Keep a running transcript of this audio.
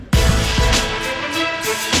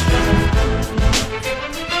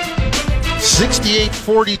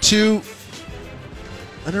68-42.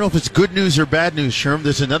 I don't know if it's good news or bad news, Sherm.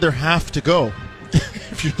 There's another half to go.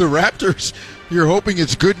 If you're the Raptors, you're hoping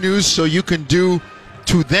it's good news so you can do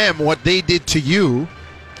to them what they did to you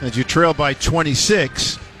as you trail by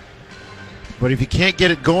 26. But if you can't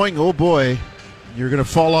get it going, oh boy, you're going to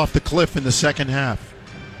fall off the cliff in the second half.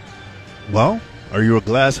 Well, are you a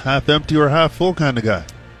glass half empty or half full kind of guy?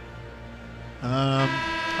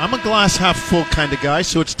 I'm a glass half full kind of guy,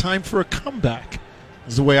 so it's time for a comeback,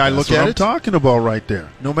 is the way I look at it. That's what I'm talking about right there.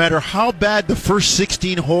 No matter how bad the first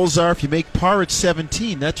 16 holes are, if you make par at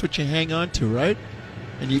 17, that's what you hang on to, right?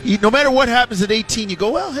 And no matter what happens at 18, you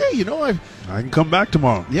go, well, hey, I can come back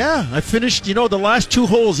tomorrow. Yeah, I finished, the last two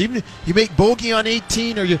holes. Even if you make bogey on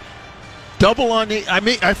 18 or you double on 8,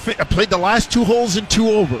 I played the last two holes in 2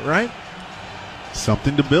 over, right?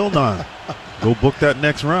 Something to build on. Go book that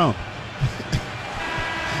next round.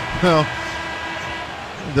 Well,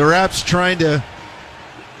 the Raps trying to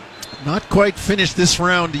not quite finish this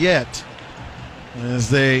round yet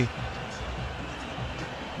as they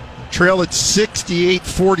trail at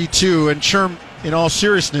 68-42. And Sherm, in all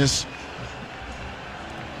seriousness,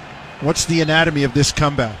 what's the anatomy of this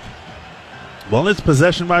comeback? Well, it's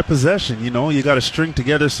possession by possession. You got to string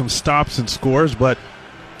together some stops and scores, but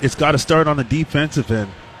it's got to start on the defensive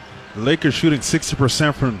end. The Lakers shooting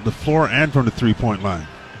 60% from the floor and from the three-point line.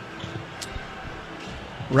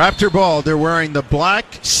 Raptor ball, they're wearing the black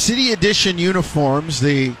City Edition uniforms,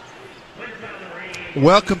 the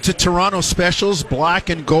Welcome to Toronto specials, black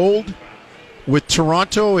and gold, with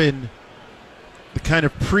Toronto in the kind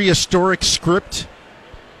of prehistoric script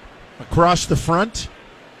across the front.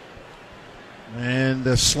 And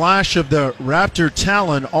the slash of the Raptor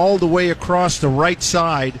talon all the way across the right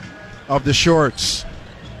side of the shorts.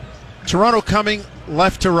 Toronto coming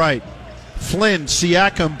left to right. Flynn,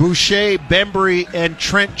 Siakam, Boucher, Bembry, and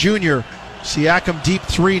Trent Jr. Siakam deep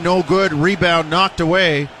three, no good. Rebound knocked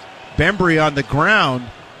away. Bembry on the ground,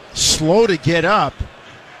 slow to get up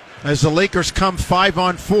as the Lakers come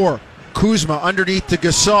 5-on-4. Kuzma underneath to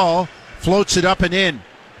Gasol, floats it up and in.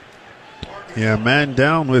 Yeah, man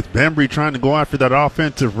down with Bembry trying to go after that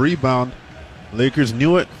offensive rebound. Lakers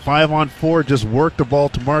knew it. 5-on-4, just worked the ball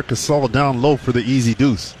to Marc Gasol down low for the easy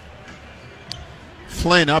deuce.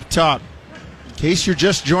 Flynn up top. In case you're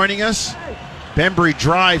just joining us, Bembry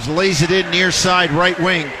drives, lays it in near side right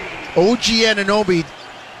wing. OG Anunoby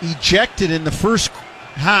ejected in the first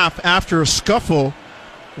half after a scuffle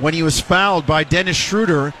when he was fouled by Dennis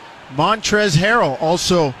Schroeder. Montrezl Harrell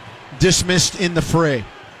also dismissed in the fray.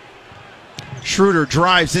 Schroeder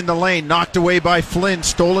drives in the lane, knocked away by Flynn,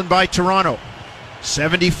 stolen by Toronto.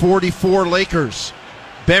 70-44 Lakers.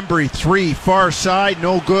 Bembry, three, far side,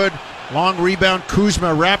 no good. Long rebound,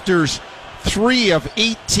 Kuzma. Raptors 3 of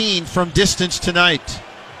 18 from distance tonight.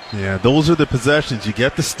 Yeah, those are the possessions. You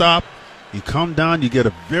get the stop, you come down, you get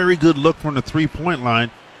a very good look from the three-point line.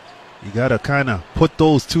 You got to kind of put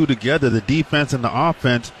those two together, the defense and the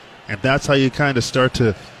offense, and that's how you kind of start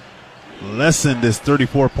to lessen this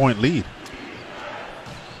 34-point lead.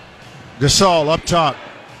 Gasol up top,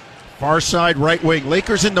 far side right wing.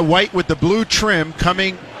 Lakers in the white with the blue trim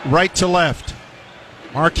coming right to left.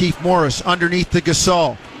 Markieff Morris underneath the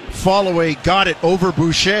Gasol. Fallaway got it over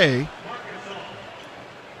Boucher.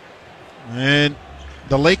 And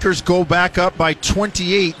the Lakers go back up by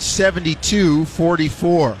 28,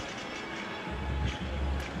 72-44.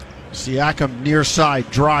 Siakam near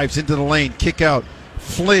side, drives into the lane, kick out.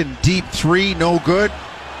 Flynn, deep three, no good.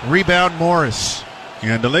 Rebound Morris.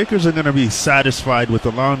 And the Lakers are going to be satisfied with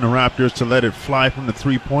allowing the Raptors to let it fly from the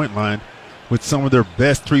three-point line with some of their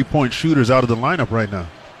best three-point shooters out of the lineup right now.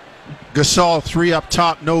 Gasol, three up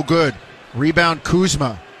top, no good. Rebound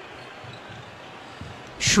Kuzma.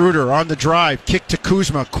 Schroeder on the drive, kick to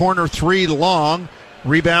Kuzma, corner three, long.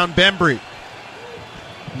 Rebound Bembry.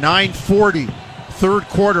 9:40, third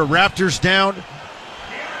quarter. Raptors down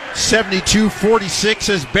 72-46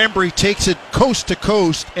 as Bembry takes it coast to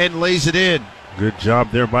coast and lays it in. Good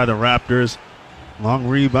job there by the Raptors. Long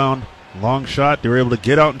rebound, long shot. They were able to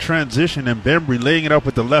get out in transition, and Bembry laying it up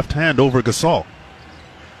with the left hand over Gasol.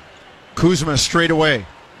 Kuzma straight away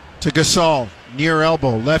to Gasol, near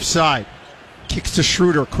elbow, left side. Kicks to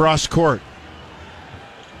Schroeder, cross court.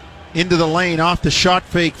 Into the lane, off the shot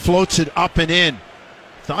fake, floats it up and in.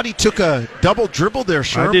 Thought he took a double dribble there,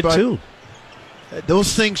 Sherm. I did too.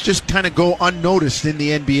 Those things just kind of go unnoticed in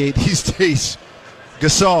the NBA these days.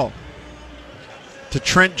 Gasol to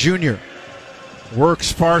Trent Jr.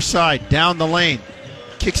 Works far side, down the lane.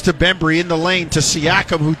 Kicks to Bembry in the lane to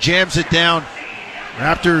Siakam, who jams it down.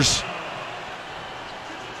 Raptors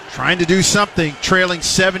trying to do something, trailing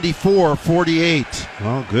 74-48.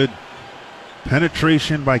 Well, good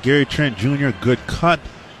Penetration by Gary Trent Jr. Good cut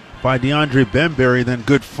by DeAndre Bembury. Then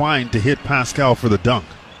good find to hit Pascal for the dunk.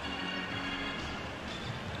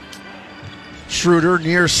 Schroeder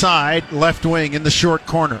near side, left wing in the short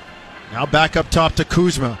corner. Now back up top to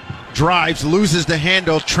Kuzma. Drives, loses the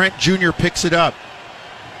handle. Trent Jr. picks it up.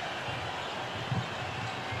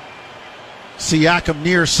 Siakam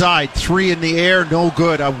near side, three in the air, no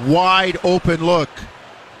good. A wide open look.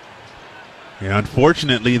 Yeah,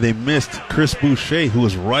 unfortunately, they missed Chris Boucher, who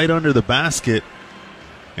was right under the basket.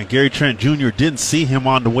 And Gary Trent Jr. didn't see him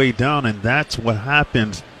on the way down, and that's what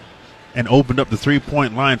happened and opened up the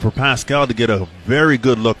three-point line for Pascal to get a very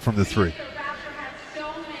good look from the three.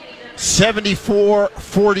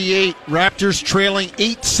 74-48, Raptors trailing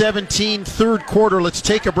 8-17, third quarter. Let's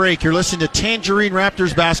take a break. You're listening to Tangerine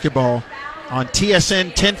Raptors basketball on TSN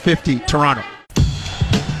 1050 Toronto.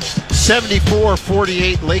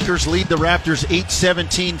 74-48, Lakers lead the Raptors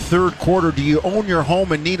 8-17, third quarter. Do you own your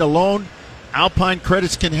home and need a loan? Alpine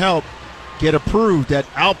Credits can help. Get approved at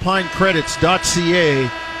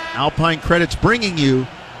alpinecredits.ca. Alpine Credits bringing you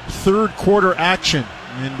third quarter action.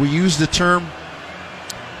 And we use the term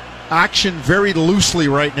action very loosely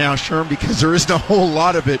right now, Sherm, because there isn't a whole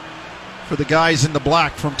lot of it for the guys in the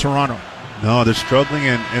black from Toronto. No, they're struggling,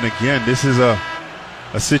 and again, this is a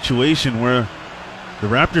situation where the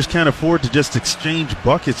Raptors can't afford to just exchange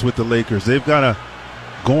buckets with the Lakers. They've got to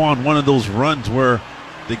go on one of those runs where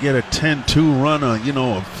they get a 10-2 run, a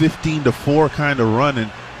 15-4 kind of run,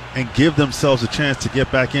 and give themselves a chance to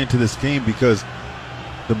get back into this game, because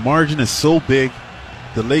the margin is so big.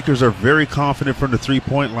 The Lakers are very confident from the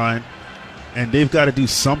three-point line, and they've got to do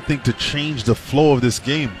something to change the flow of this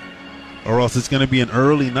game, or else it's going to be an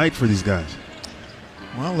early night for these guys.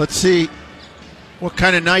 Well, let's see what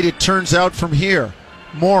kind of night it turns out from here.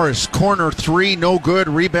 Morris, corner three, no good.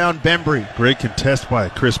 Rebound, Bembry. Great contest by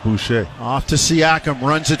Chris Boucher. Off to Siakam,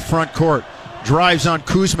 runs it front court. Drives on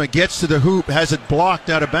Kuzma, gets to the hoop, has it blocked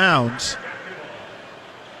out of bounds.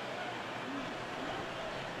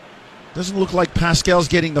 Doesn't look like Pascal's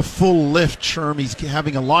getting the full lift, Sherm. He's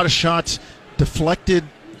having a lot of shots deflected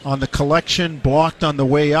on the collection, blocked on the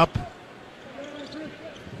way up.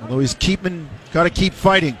 Although he's got to keep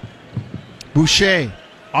fighting. Boucher,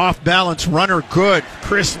 off balance, runner good.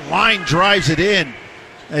 Chris line drives it in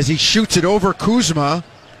as he shoots it over Kuzma.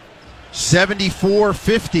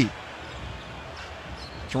 74-50.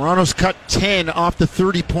 Toronto's cut 10 off the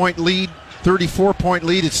 34-point lead.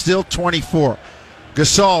 It's still 24.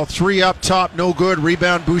 Gasol, three up top, no good.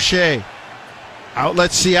 Rebound, Boucher.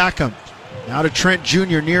 Outlet Siakam. Now to Trent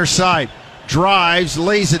Jr. near side. Drives,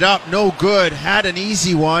 lays it up, no good. Had an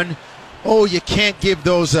easy one. Oh, you can't give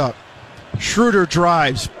those up. Schroeder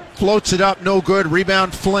drives, floats it up, no good.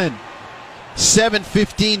 Rebound, Flynn.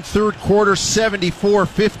 7:15 third quarter,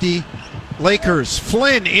 74-50. Lakers.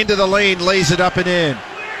 Flynn into the lane, lays it up and in.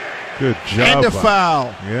 Good job. And a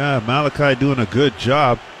foul. Yeah, Malachi doing a good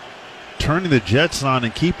job turning the Jets on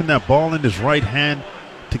and keeping that ball in his right hand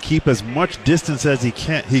to keep as much distance as he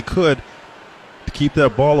could to keep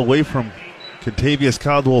that ball away from Kentavious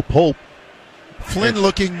Caldwell-Pope. Flynn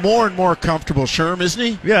looking more and more comfortable, Sherm, isn't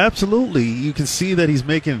he? Yeah, absolutely. You can see that he's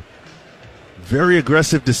making very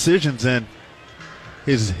aggressive decisions, and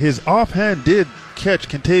his offhand did catch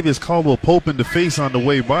Kentavious Caldwell-Pope in the face on the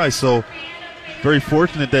way by, so very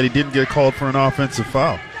fortunate that he didn't get called for an offensive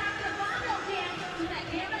foul.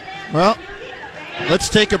 Well, let's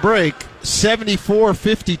take a break.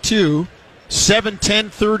 74-52, 7:10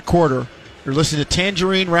 third quarter. You're listening to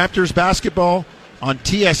Tangerine Raptors basketball on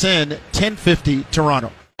TSN 1050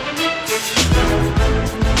 Toronto.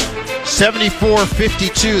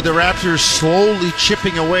 74-52, the Raptors slowly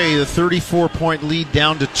chipping away the 34-point lead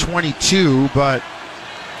down to 22, but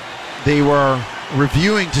they were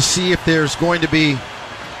reviewing to see if there's going to be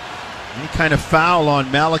any kind of foul on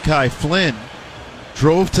Malachi Flynn.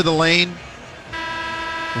 Drove to the lane,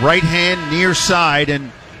 right hand near side,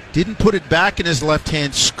 and didn't put it back in his left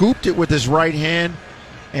hand, scooped it with his right hand,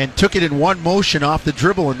 and took it in one motion off the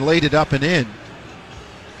dribble and laid it up and in.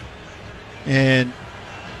 And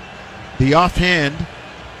the offhand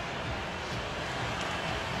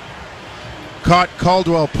caught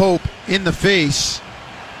Caldwell-Pope in the face.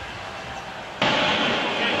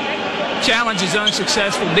 Challenge is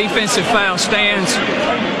unsuccessful. Defensive foul stands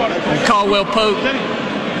on Caldwell-Pope.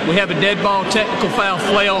 We have a dead ball technical foul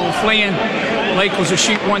flail on Flynn. Lakers will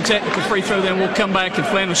shoot one technical free throw, then we'll come back and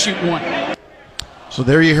Flynn will shoot one. So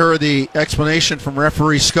there you heard the explanation from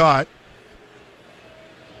referee Scott.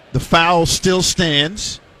 The foul still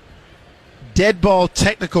stands. Dead ball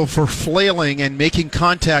technical for flailing and making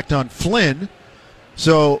contact on Flynn.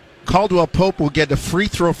 So Caldwell-Pope will get a free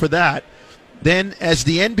throw for that. then as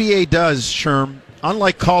the NBA does, Sherm,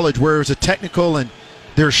 unlike college where it's a technical and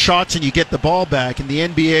there's shots and you get the ball back, in the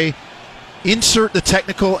NBA, insert the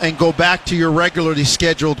technical and go back to your regularly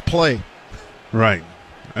scheduled play. Right.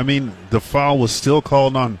 I mean, the foul was still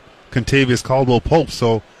called on Kentavious Caldwell-Pope,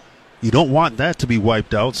 so you don't want that to be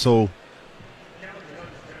wiped out. So,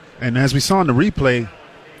 and as we saw in the replay,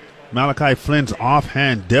 Malachi Flynn's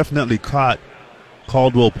offhand definitely caught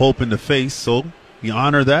Caldwell-Pope in the face, so you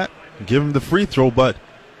honor that, give him the free throw, but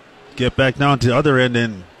get back down to the other end,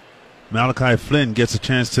 and Malachi Flynn gets a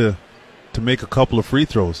chance to make a couple of free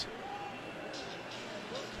throws.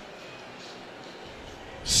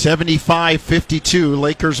 75-52,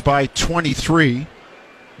 Lakers by 23.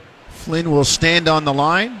 Flynn will stand on the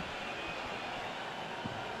line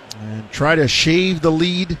and try to shave the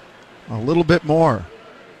lead a little bit more.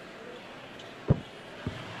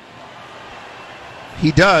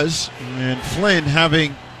 He does, and Flynn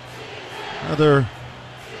having another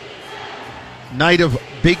night of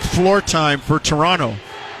big floor time for Toronto.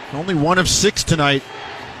 Only 1 of 6 tonight.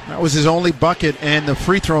 That was his only bucket, and the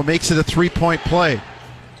free throw makes it a 3-point play.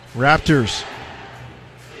 Raptors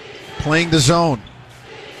playing the zone.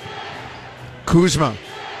 Kuzma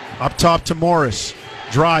up top to Morris.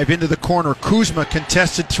 Drive into the corner. Kuzma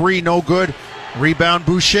contested 3, no good. Rebound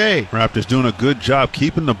Boucher. Raptors doing a good job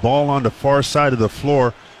keeping the ball on the far side of the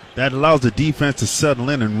floor. That allows the defense to settle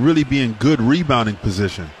in and really be in good rebounding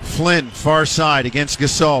position. Flynn, far side against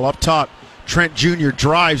Gasol. Up top, Trent Jr.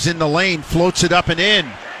 drives in the lane, floats it up and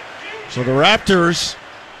in. So the Raptors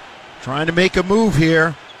trying to make a move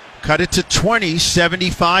here. Cut it to 20,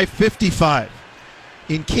 75-55.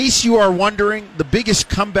 In case you are wondering, the biggest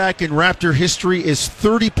comeback in Raptor history is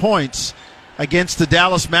 30 points against the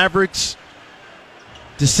Dallas Mavericks.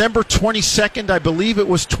 December 22nd, I believe it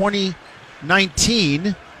was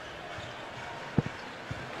 2019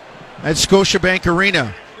 at Scotiabank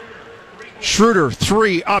Arena. Schroeder,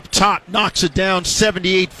 3 up top, knocks it down,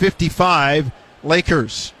 78-55,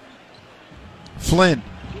 Lakers. Flynn,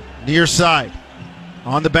 near side,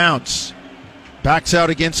 on the bounce. Backs out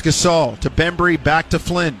against Gasol, to Bembry, back to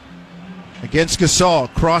Flynn. Against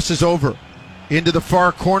Gasol, crosses over. Into the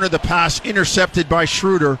far corner, the pass intercepted by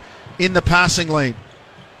Schroeder in the passing lane.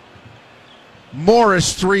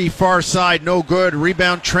 Morris, 3, far side, no good.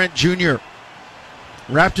 Rebound Trent Jr.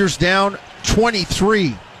 Raptors down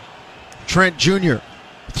 23. Trent Jr.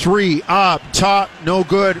 3 up top, no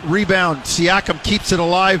good. Rebound. Siakam keeps it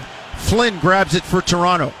alive. Flynn grabs it for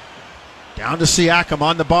Toronto. Down to Siakam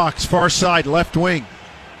on the box, far side, left wing.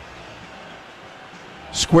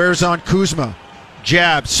 Squares on Kuzma.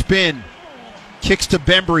 Jab, spin. Kicks to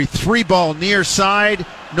Bembry. 3-ball near side,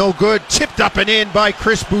 no good. Tipped up and in by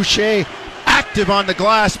Chris Boucher. Active on the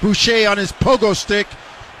glass. Boucher on his pogo stick.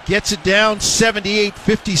 Gets it down,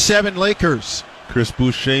 78-57 Lakers. Chris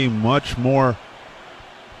Boucher much more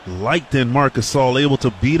light than Marc Gasol, able to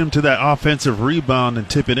beat him to that offensive rebound and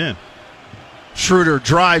tip it in. Schroeder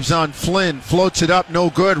drives on Flynn, floats it up, no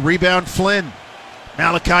good. Rebound Flynn.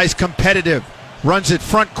 Malachi's competitive. Runs it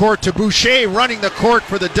front court to Boucher, running the court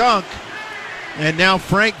for the dunk. And now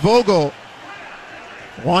Frank Vogel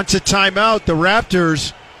wants a timeout. The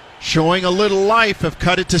Raptors, showing a little life, have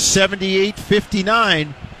cut it to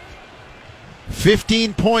 78-59.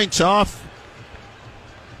 15 points off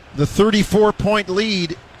the 34-point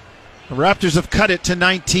lead. The Raptors have cut it to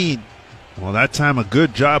 19. Well, that time a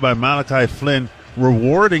good job by Malachi Flynn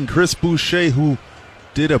rewarding Chris Boucher, who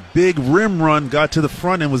did a big rim run, got to the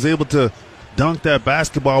front and was able to dunk that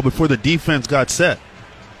basketball before the defense got set.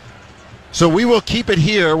 So we will keep it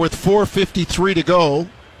here with 4:53 to go,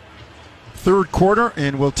 third quarter,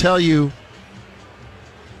 and we'll tell you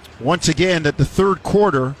once again that the third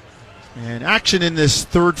quarter and action in this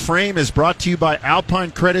third frame is brought to you by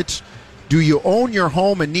Alpine Credits. Do you own your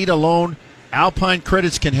home and need a loan? Alpine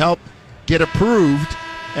Credits can help. Get approved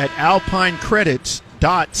at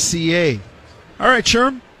alpinecredits.ca. All right,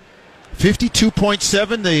 Sherm.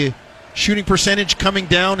 52.7, the shooting percentage coming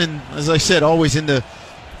down, and as I said, always in the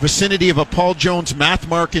vicinity of a Paul Jones math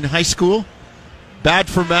mark in high school. Bad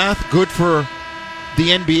for math, good for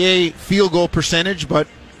the NBA field goal percentage, but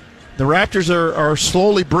the Raptors are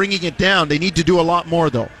slowly bringing it down. They need to do a lot more,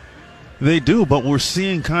 though. They do, but we're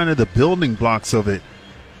seeing kind of the building blocks of it.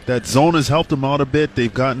 That zone has helped them out a bit.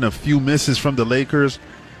 They've gotten a few misses from the Lakers,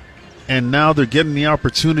 and now they're getting the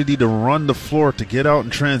opportunity to run the floor, to get out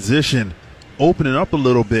and transition, open it up a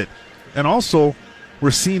little bit. And also, we're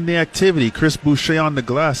seeing the activity. Chris Boucher on the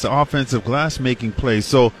glass, the offensive glass making plays.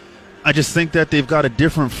 So I just think that they've got a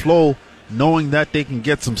different flow, knowing that they can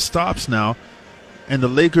get some stops now. And the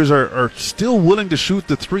Lakers are still willing to shoot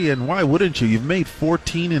the three, and why wouldn't you? You've made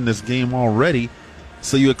 14 in this game already,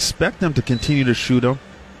 so you expect them to continue to shoot them.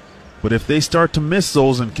 But if they start to miss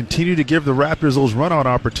those and continue to give the Raptors those run-out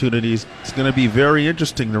opportunities, it's going to be very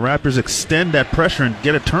interesting. The Raptors extend that pressure and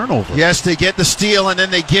get a turnover. Yes, they get the steal, and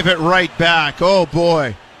then they give it right back. Oh,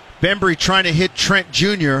 boy. Bembry trying to hit Trent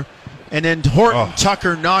Jr., and then Horton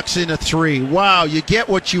Tucker knocks in a three. Wow, you get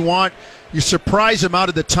what you want. You surprise them out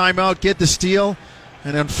of the timeout, get the steal,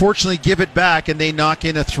 and unfortunately give it back, and they knock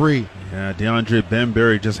in a three. Yeah, DeAndre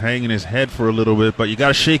Bembry just hanging his head for a little bit, but you got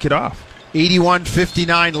to shake it off.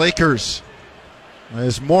 81-59 Lakers.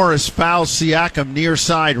 As Morris fouls Siakam near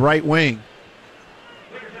side right wing.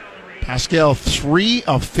 Pascal 3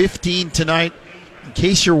 of 15 tonight. In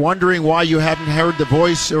case you're wondering why you haven't heard the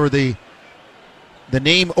voice or the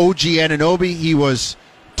name OG Anunoby, he was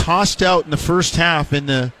tossed out in the first half in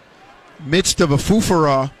the midst of a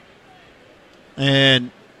foofara,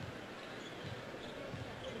 and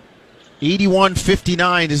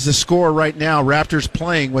 81-59 is the score right now. Raptors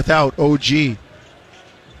playing without OG.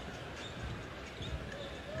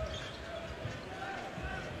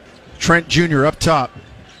 Trent Jr. up top.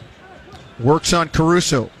 Works on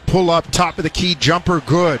Caruso. Pull up, top of the key jumper,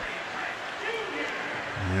 good.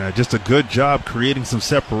 Yeah, just a good job creating some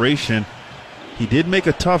separation. He did make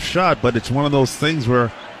a tough shot, but it's one of those things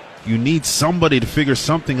where you need somebody to figure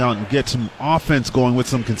something out and get some offense going with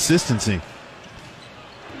some consistency.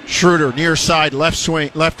 Schroeder near side, left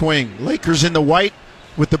wing. Lakers in the white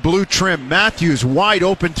with the blue trim. Matthews wide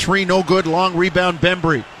open three, no good. Long rebound,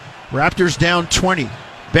 Bembry. Raptors down 20.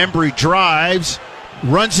 Bembry drives,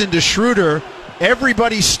 runs into Schroeder.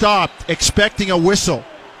 Everybody stopped expecting a whistle.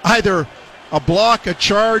 Either a block, a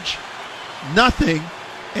charge, nothing.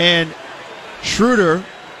 And Schroeder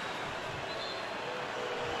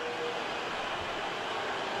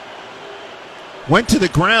went to the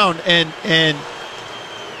ground, and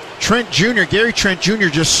Gary Trent Jr.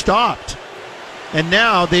 just stopped. And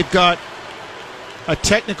now they've got a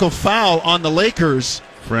technical foul on the Lakers.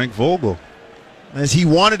 Frank Vogel. As he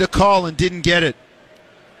wanted to call and didn't get it.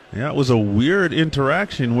 Yeah, it was a weird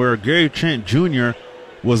interaction where Gary Trent Jr.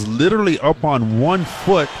 was literally up on 1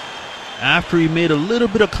 foot after he made a little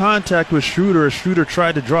bit of contact with Schroeder. Schroeder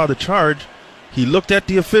tried to draw the charge. He looked at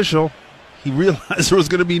the official. He realized there was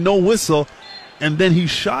going to be no whistle, and then he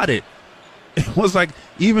shot it. It was like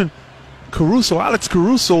even Alex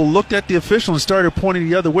Caruso looked at the official and started pointing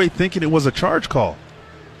the other way, thinking it was a charge call.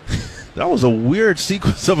 That was a weird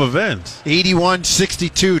sequence of events.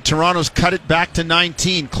 81-62. Toronto's cut it back to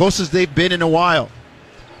 19. Closest they've been in a while.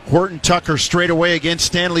 Horton Tucker straight away against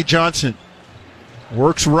Stanley Johnson.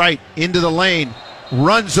 Works right into the lane.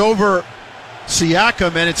 Runs over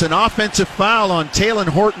Siakam, and it's an offensive foul on Talen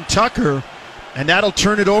Horton Tucker. And that'll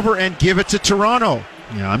turn it over and give it to Toronto.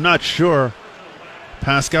 Yeah, I'm not sure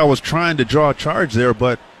Pascal was trying to draw a charge there,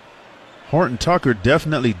 but Horton Tucker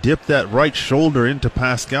definitely dipped that right shoulder into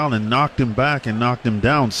Pascal and knocked him back and knocked him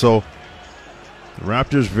down. So the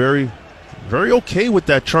Raptors very, very okay with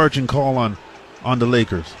that charging call on the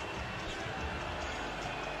Lakers.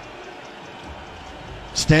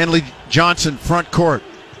 Stanley Johnson front court.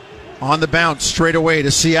 On the bounce straight away to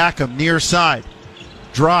Siakam near side.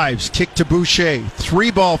 Drives, kick to Boucher.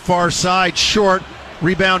 3-ball far side, short.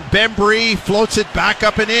 Rebound Bembry, floats it back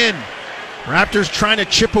up and in. Raptors trying to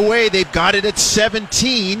chip away. They've got it at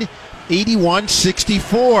 17,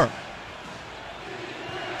 81-64.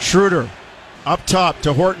 Schroeder up top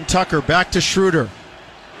to Horton Tucker, back to Schroeder.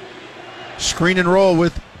 Screen and roll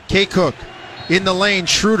with K-Cook. In the lane,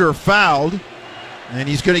 Schroeder fouled, and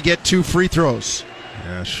he's going to get 2 free throws.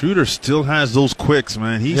 Yeah, Schroeder still has those quicks,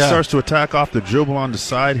 man. He starts to attack off the dribble on the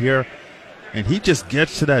side here, and he just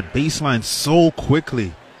gets to that baseline so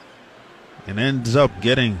quickly and ends up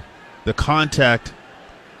getting the contact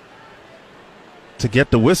to get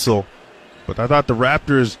the whistle. But I thought the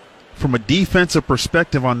Raptors, from a defensive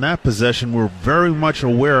perspective on that possession, were very much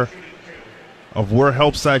aware of where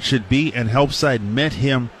Helpside should be, and Helpside met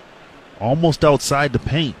him almost outside the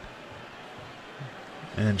paint.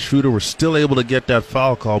 And Schroeder was still able to get that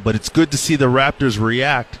foul call, but it's good to see the Raptors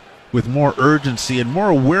react with more urgency and more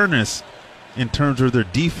awareness in terms of their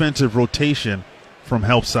defensive rotation from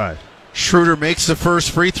Helpside. Schroeder makes the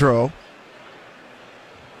first free throw.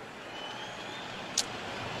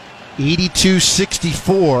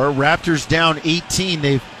 82-64. Raptors down 18.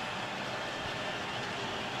 They've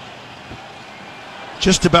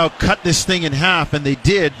just about cut this thing in half, and they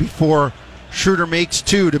did before Schroeder makes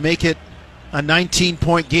 2 to make it a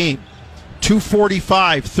 19-point game.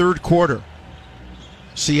 2:45, third quarter.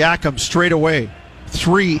 Siakam straight away.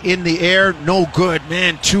 3 in the air, no good.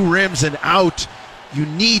 Man, 2 rims and out. You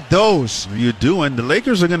need those. You do, and the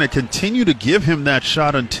Lakers are going to continue to give him that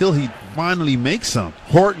shot until he finally makes some.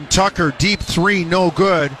 Horton Tucker, deep three, no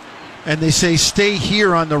good. And they say stay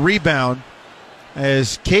here on the rebound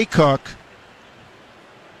as K. Cook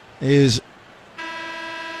is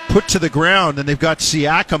put to the ground, and they've got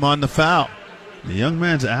Siakam on the foul. The young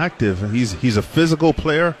man's active. He's a physical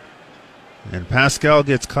player, and Pascal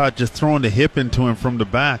gets caught just throwing the hip into him from the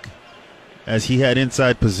back as he had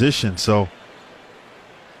inside position. So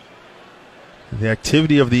the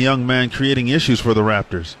activity of the young man creating issues for the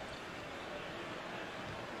Raptors.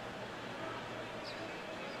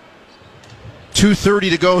 .2:30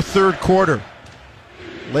 to go, third quarter.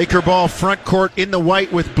 Laker ball front court in the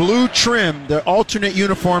white with blue trim. The alternate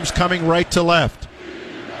uniforms coming right to left.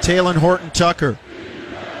 Talen Horton Tucker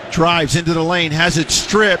drives into the lane, has it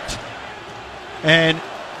stripped, and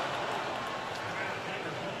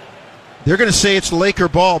they're going to say it's Laker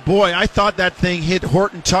ball. Boy, I thought that thing hit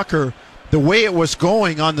Horton Tucker the way it was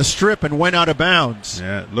going on the strip and went out of bounds.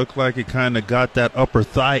 Yeah, it looked like it kind of got that upper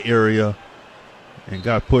thigh area and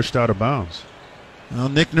got pushed out of bounds. Well,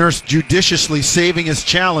 Nick Nurse judiciously saving his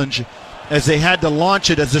challenge as they had to launch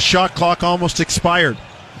it as the shot clock almost expired.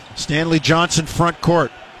 Stanley Johnson front court.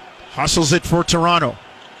 Hustles it for Toronto.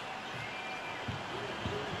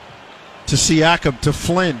 To Siakam, to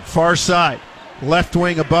Flynn, far side. Left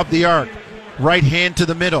wing above the arc. Right hand to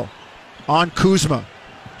the middle. On Kuzma.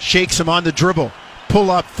 Shakes him on the dribble. Pull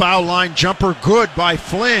up, foul line jumper. Good by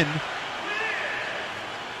Flynn.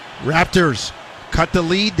 Raptors cut the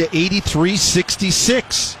lead to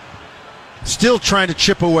 83-66. Still trying to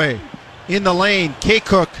chip away. In the lane, K.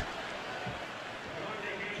 Cook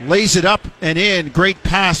lays it up and in. Great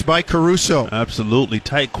pass by Caruso. Absolutely.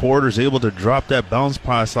 Tight quarters, able to drop that bounce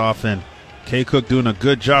pass off, and K. Cook doing a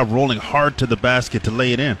good job rolling hard to the basket to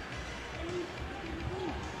lay it in.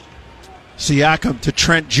 Siakam to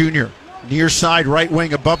Trent Jr. Near side right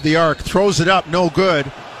wing above the arc. Throws it up, no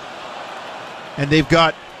good. And they've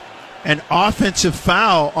got an offensive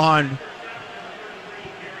foul on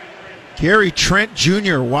Gary Trent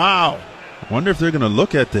Jr. Wow. I wonder if they're going to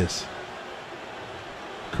look at this.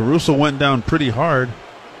 Caruso went down pretty hard.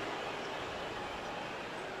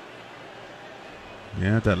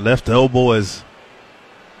 Yeah, that left elbow as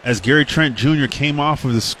Gary Trent Jr. came off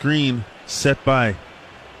of the screen set by.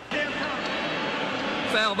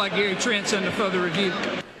 Foul by Gary Trent's under further review.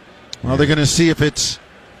 Well, they're going to see if it's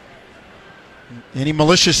any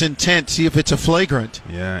malicious intent, see if it's a flagrant.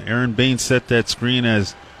 Yeah, Aaron Baines set that screen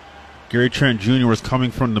as Gary Trent Jr. was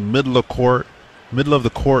coming from the middle of the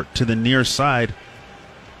court to the near side,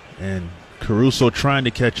 and Caruso trying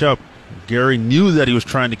to catch up. Gary knew that he was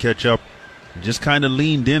trying to catch up, just kind of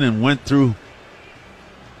leaned in and went through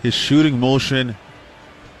his shooting motion,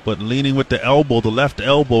 but leaning with the elbow, the left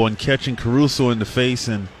elbow, and catching Caruso in the face,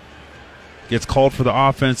 and gets called for the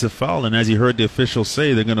offensive foul. And as you heard the officials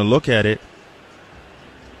say, they're going to look at it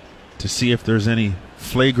to see if there's any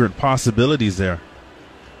flagrant possibilities there.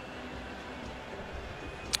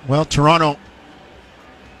 Well, Toronto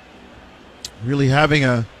really having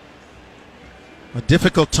a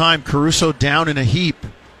difficult time. Caruso down in a heap.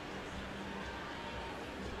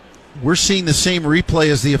 We're seeing the same replay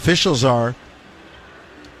as the officials are.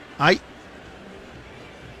 I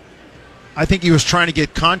think he was trying to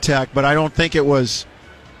get contact, but I don't think it was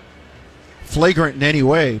flagrant in any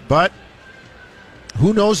way. But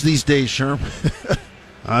who knows these days, Sherm?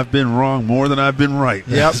 I've been wrong more than I've been right.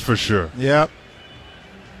 That's for sure. Yep.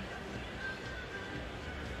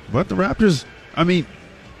 But the Raptors, I mean,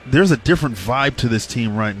 there's a different vibe to this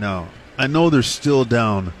team right now. I know they're still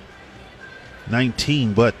down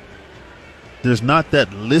 19, but there's not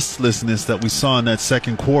that listlessness that we saw in that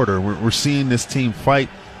second quarter. We're seeing this team fight,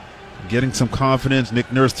 getting some confidence.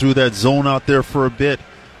 Nick Nurse threw that zone out there for a bit.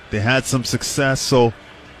 They had some success, so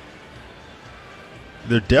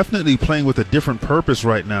they're definitely playing with a different purpose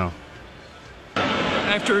right now.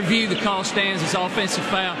 After review, the call stands as offensive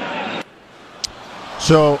foul.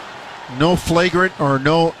 So no flagrant or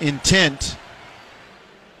no intent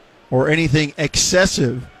or anything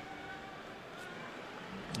excessive.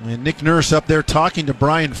 And Nick Nurse up there talking to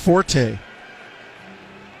Brian Forte.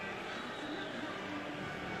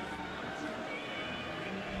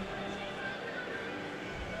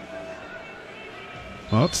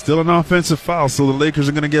 Well, it's still an offensive foul, so the Lakers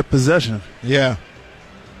are going to get possession. Yeah.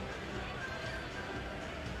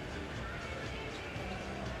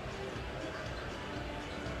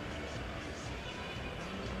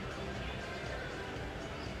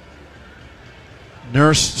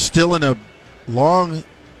 Nurse still in a long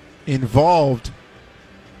involved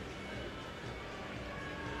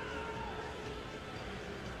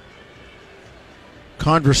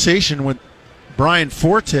conversation with Brian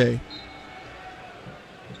Forte.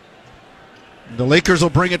 The Lakers will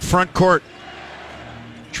bring it front court.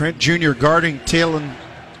 Trent Jr. guarding Talon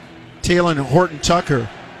Horton Tucker.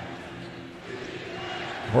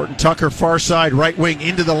 Horton Tucker, far side, right wing,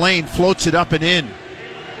 into the lane, floats it up and in.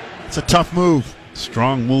 It's a tough move.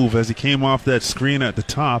 Strong move as he came off that screen at the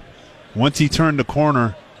top. Once he turned the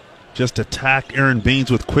corner, just attacked Aaron Baines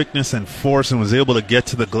with quickness and force and was able to get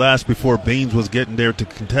to the glass before Baines was getting there to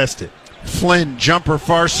contest it. Flynn, jumper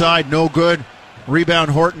far side, no good.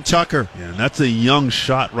 Rebound Horton Tucker. Yeah, and that's a young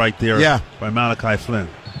shot right there by Malachi Flynn.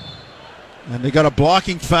 And they got a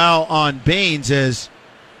blocking foul on Baines as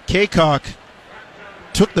Kaycock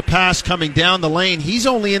took the pass coming down the lane. He's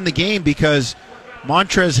only in the game because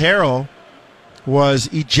Montrezl Harrell was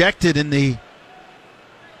ejected in the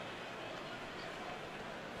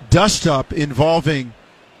dust-up involving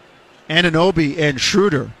Anunoby and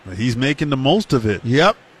Schroeder. He's making the most of it.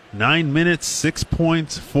 Yep. 9 minutes, 6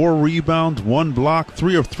 points, 4 rebounds, 1 block,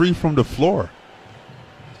 3 of 3 from the floor.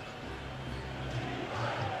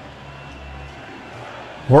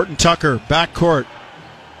 Horton Tucker, backcourt.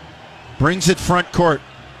 Brings it front court.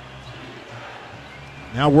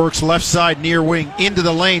 Now works left side near wing into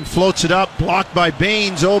the lane, floats it up, blocked by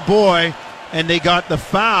Baines. Oh boy. And they got the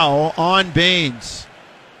foul on Baines.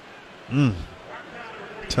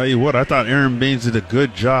 Tell you what, I thought Aaron Baines did a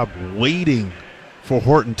good job waiting for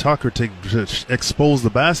Horton Tucker to expose the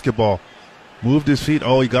basketball. Moved his feet.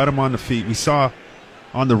 Oh, he got him on the feet. We saw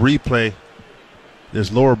on the replay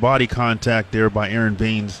there's lower body contact there by Aaron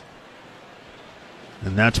Baines.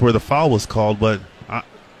 And that's where the foul was called. But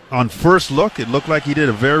on first look, it looked like he did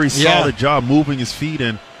a very solid job moving his feet.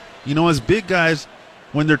 And, you know, as big guys,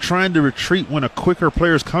 when they're trying to retreat when a quicker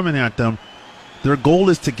player is coming at them, their goal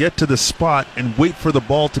is to get to the spot and wait for the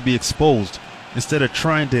ball to be exposed instead of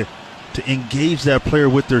trying to engage that player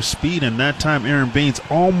with their speed. And that time, Aaron Baines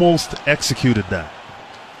almost executed that.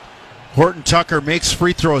 Horton Tucker makes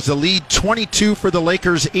free throws. The lead 22 for the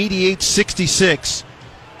Lakers, 88-66.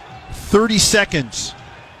 30 seconds.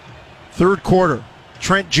 Third quarter.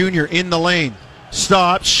 Trent Jr. in the lane.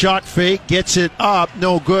 Stops, shot fake, gets it up.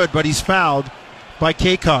 No good, but he's fouled by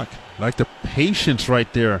Kaycock. Like the patience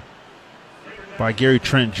right there by Gary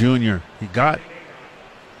Trent Jr. He got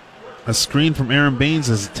a screen from Aaron Baines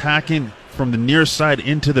as attacking from the near side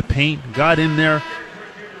into the paint. Got in there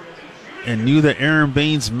and knew that Aaron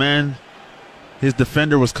Baines' man, his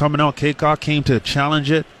defender, was coming out. Kaycock came to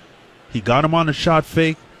challenge it. He got him on a shot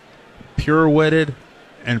fake, pirouetted,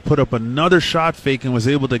 and put up another shot fake and was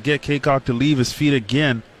able to get Kaycock to leave his feet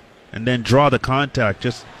again and then draw the contact.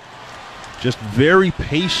 Just very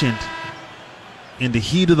patient in the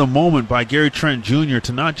heat of the moment by Gary Trent Jr.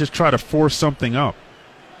 to not just try to force something up.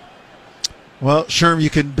 Well, Sherm,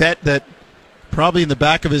 you can bet that probably in the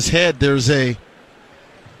back of his head there's a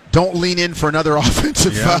don't lean in for another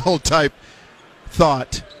offensive foul type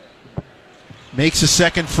thought. Makes a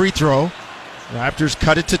second free throw. Raptors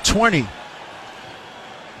cut it to 20.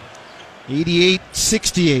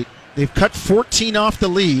 88-68. They've cut 14 off the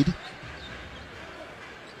lead.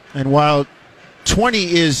 And while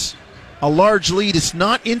 20 is a large lead, it's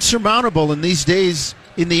not insurmountable in these days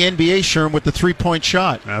in the NBA, Sherm, with the three-point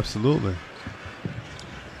shot. Absolutely.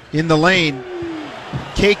 In the lane,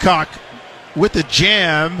 Kaycock with the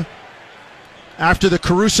jam. After the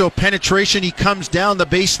Caruso penetration, he comes down the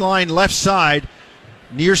baseline left side,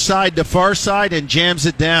 near side to far side, and jams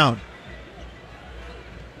it down.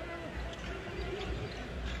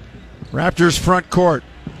 Raptors front court.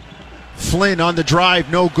 Flynn on the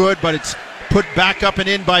drive, no good, but it's put back up and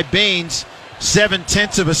in by Baines.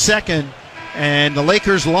 0.7 of a second. And the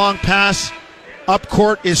Lakers' long pass up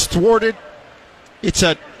court is thwarted. It's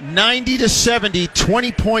a 90-70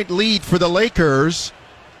 20-point lead for the Lakers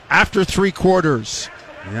after 3 quarters.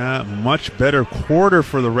 Yeah, much better quarter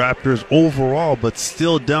for the Raptors overall, but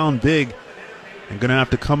still down big. And going to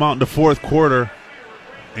have to come out in the fourth quarter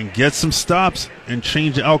and get some stops and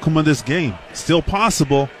change the outcome of this game. Still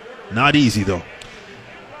possible. Not easy, though.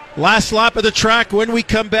 Last lap of the track when we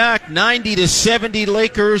come back. 90-70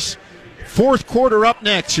 Lakers. Fourth quarter up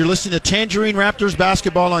next. You're listening to Tangerine Raptors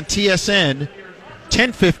basketball on TSN.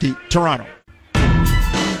 1050 Toronto.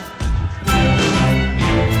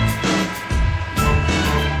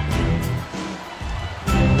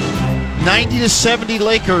 90-70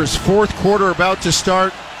 Lakers. Fourth quarter about to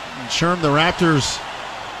start. And Sherm, the Raptors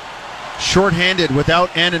shorthanded without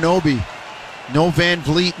Anunoby. No Van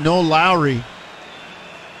Vliet, no Lowry.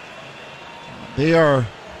 They are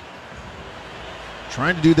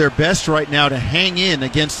trying to do their best right now to hang in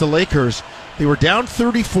against the Lakers. They were down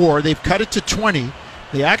 34. They've cut it to 20.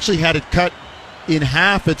 They actually had it cut in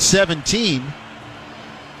half at 17.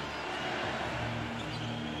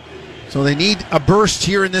 So they need a burst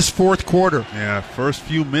here in this fourth quarter. Yeah, first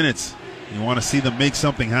few minutes, you want to see them make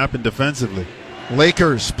something happen defensively.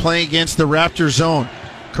 Lakers playing against the Raptor zone.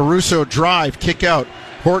 Caruso drive, kick out.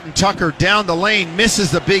 Horton Tucker down the lane,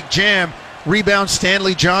 misses the big jam. Rebound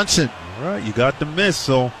Stanley Johnson. All right, you got the miss,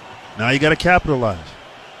 so now you got to capitalize.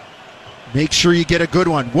 Make sure you get a good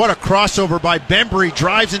one. What a crossover by Bembry.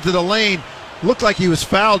 Drives into the lane. Looked like he was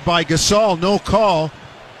fouled by Gasol. No call.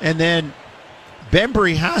 And then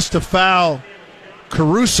Bembry has to foul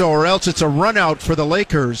Caruso or else it's a run out for the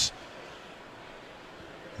Lakers.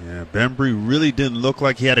 Yeah, Bembry really didn't look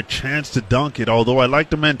like he had a chance to dunk it, although I like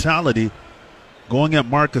the mentality. Going at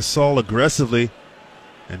Marc Gasol aggressively,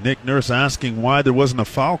 and Nick Nurse asking why there wasn't a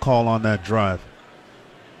foul call on that drive.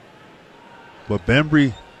 But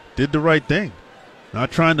Bembry did the right thing.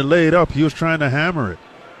 Not trying to lay it up, he was trying to hammer it.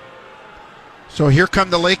 So here come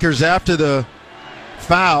the Lakers after the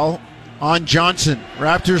foul on Johnson.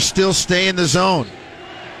 Raptors still stay in the zone.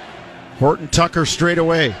 Horton Tucker straight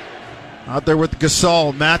away. Out there with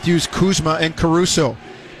Gasol, Matthews, Kuzma, and Caruso.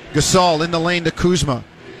 Gasol in the lane to Kuzma.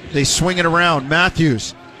 They swing it around.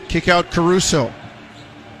 Matthews, kick out Caruso.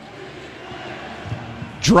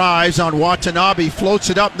 Drives on Watanabe, floats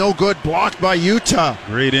it up, no good, blocked by Utah.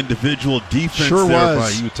 Great individual defense Sure there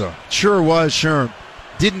was. by Utah. Sure was, Sherm.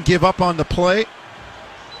 Didn't give up on the play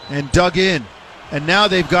and dug in. And now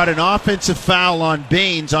they've got an offensive foul on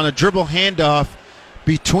Baines on a dribble handoff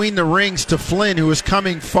between the rings to Flynn, who is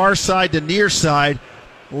coming far side to near side,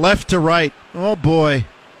 left to right. Oh, boy.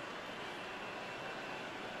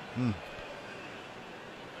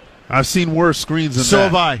 I've seen worse screens than So that.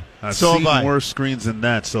 have I. I've So seen have I. worse screens than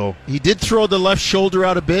that, so He did throw the left shoulder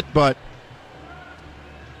out a bit, but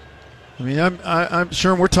I mean, I'm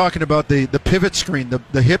sure we're talking about the pivot screen,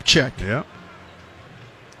 the hip check. yeah.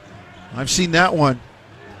 I've seen that one.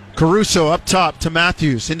 Caruso up top to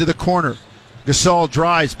Matthews into the corner. Gasol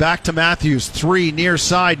drives back to Matthews. Three near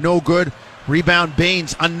side, no good. Rebound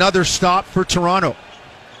Baines. Another stop for Toronto.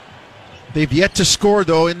 They've yet to score,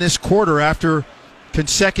 though, in this quarter after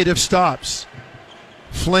consecutive stops.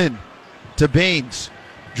 Flynn to Baines.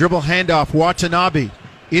 Dribble handoff. Watanabe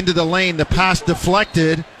into the lane. The pass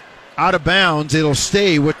deflected. Out of bounds. It'll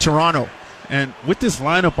stay with Toronto. And with this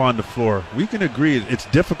lineup on the floor, we can agree it's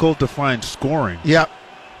difficult to find scoring. Yep.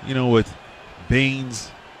 You know, with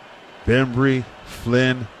Baines, Bembry,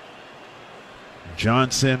 Flynn,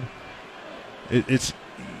 Johnson, it's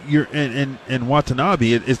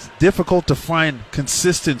Watanabe. It's difficult to find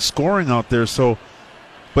consistent scoring out there. So,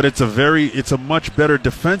 but it's a much better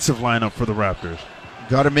defensive lineup for the Raptors.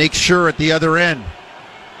 Got to make sure at the other end.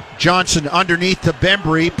 Johnson underneath to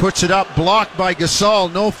Bembry, puts it up, blocked by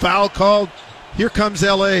Gasol. No foul called. Here comes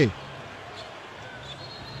L.A.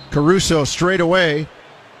 Caruso straight away.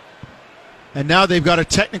 And now they've got a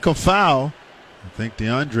technical foul. I think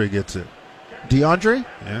DeAndre gets it. DeAndre?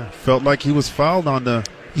 Yeah, felt like he was fouled on the...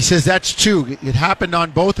 He says that's two. It happened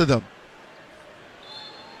on both of them.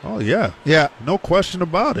 Oh, yeah. Yeah. No question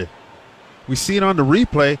about it. We see it on the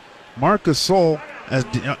replay. Marc Gasol, as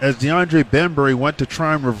DeAndre Bembry went to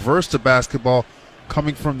try and reverse the basketball,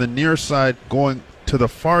 coming from the near side, going to the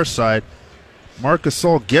far side, Marc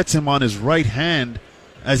Gasol gets him on his right hand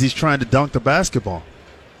as he's trying to dunk the basketball.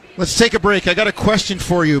 Let's take a break. I got a question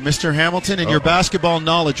for you, Mr. Hamilton, and your basketball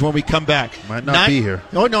knowledge when we come back. Might not be here.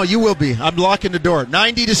 Oh, no, you will be. I'm locking the door.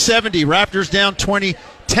 90-70. Raptors down 20.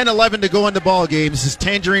 10-11 to go in the ball game. This is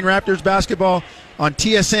Tangerine Raptors basketball on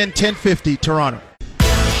TSN 1050 Toronto.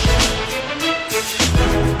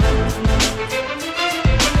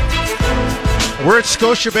 We're at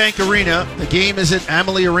Scotiabank Arena. The game is at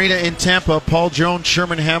Amalie Arena in Tampa. Paul Jones,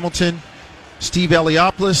 Sherman Hamilton, Steve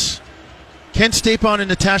Eliopoulos, Ken Stapon, and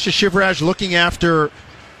Natasha Shivraj looking after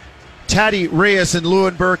Taddy Reyes and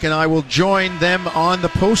Lewin and I will join them on the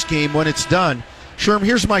post game when it's done. Sherm,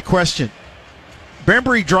 here's my question.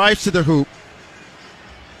 Bembry drives to the hoop.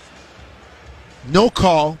 No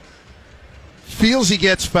call. Feels he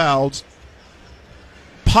gets fouled.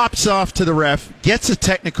 Pops off to the ref. Gets a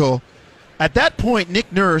technical. At that point,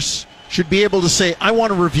 Nick Nurse should be able to say, I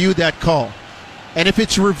want to review that call. And if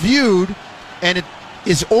it's reviewed and it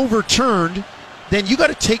is overturned, then you got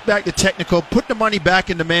to take back the technical, put the money back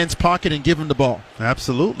in the man's pocket, and give him the ball.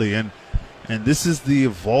 Absolutely. And this is the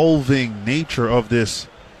evolving nature of this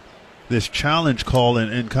challenge call,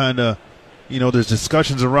 and kind of, there's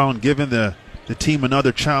discussions around giving the team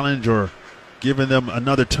another challenge or giving them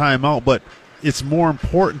another timeout, but it's more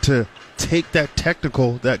important to take that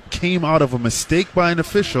technical that came out of a mistake by an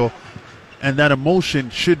official, and that emotion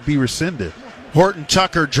should be rescinded. Horton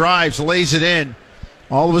Tucker drives, lays it in.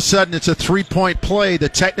 All of a sudden, it's a three-point play. The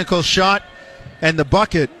technical shot and the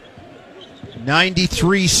bucket.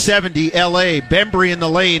 93-70 LA. Bembry in the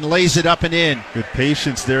lane, lays it up and in. Good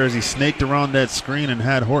patience there as he snaked around that screen and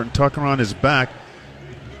had Horton Tucker on his back.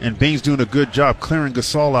 And Baines doing a good job clearing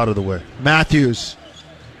Gasol out of the way. Matthews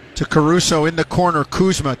to Caruso in the corner.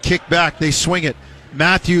 Kuzma, kick back, they swing it.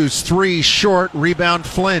 Matthews, three, short, rebound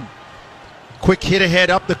Flynn. Quick hit ahead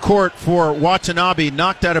up the court for Watanabe,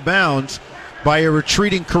 knocked out of bounds by a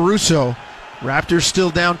retreating Caruso. Raptors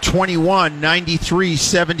still down 21,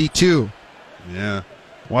 93-72. Yeah.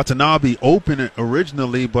 Watanabe opened it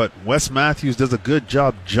originally, but Wes Matthews does a good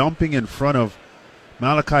job jumping in front of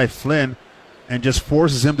Malachi Flynn and just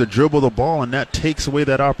forces him to dribble the ball, and that takes away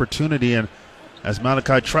that opportunity. And as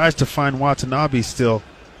Malachi tries to find Watanabe still,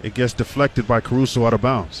 it gets deflected by Caruso out of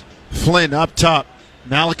bounds. Flynn up top.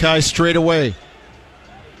 Malachi straight away.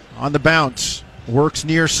 On the bounce. Works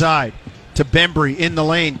near side to Bembry in the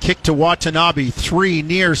lane. Kick to Watanabe. Three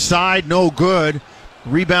near side. No good.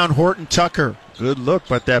 Rebound Horton Tucker. Good look,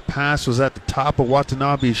 but that pass was at the top of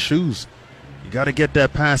Watanabe's shoes. You got to get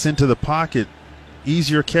that pass into the pocket.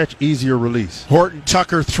 Easier catch, easier release. Horton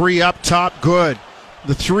Tucker, three up top, good.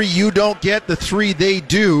 The three you don't get, the three they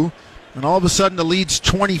do. And all of a sudden the lead's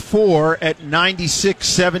 24 at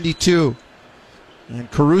 96-72. And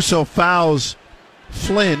Caruso fouls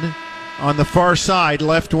Flynn on the far side,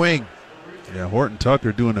 left wing. Yeah, Horton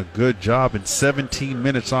Tucker doing a good job in 17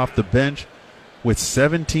 minutes off the bench with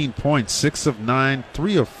 17 points, 6 of 9,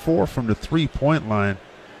 3 of 4 from the three-point line.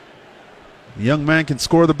 The young man can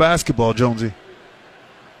score the basketball, Jonesy.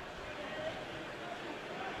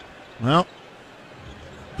 Well,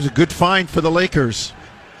 it was a good find for the Lakers.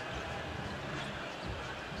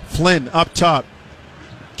 Flynn up top.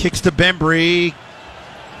 Kicks to Bembry.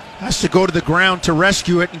 Has to go to the ground to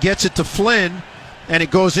rescue it and gets it to Flynn. And it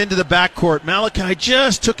goes into the backcourt. Malachi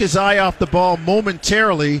just took his eye off the ball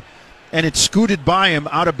momentarily, and it scooted by him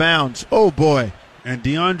out of bounds. Oh, boy. And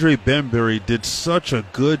DeAndre Bembry did such a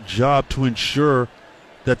good job to ensure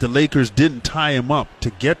that the Lakers didn't tie him up, to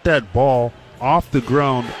get that ball off the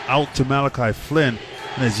ground out to Malachi Flynn.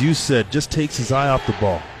 And as you said, just takes his eye off the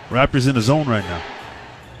ball. Raptors in the zone right now.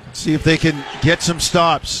 See if they can get some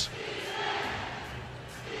stops.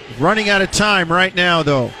 Running out of time right now,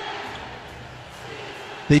 though.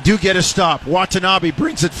 They do get a stop. Watanabe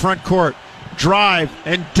brings it front court. Drive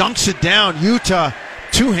and dunks it down. Utah,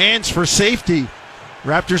 two hands for safety.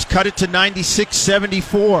 Raptors cut it to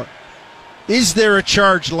 96-74. Is there a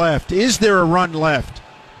charge left? Is there a run left?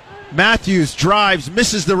 Matthews drives,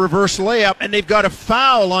 misses the reverse layup, and they've got a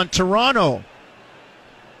foul on Toronto.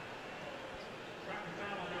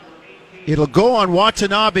 It'll go on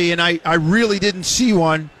Watanabe, and I really didn't see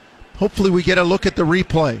one. Hopefully we get a look at the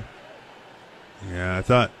replay. Yeah, I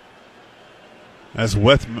thought as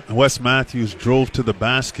Wes Matthews drove to the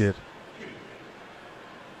basket,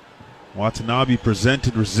 Watanabe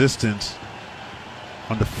presented resistance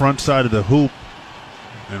on the front side of the hoop,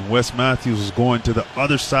 and Wes Matthews was going to the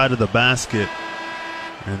other side of the basket,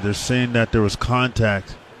 and they're saying that there was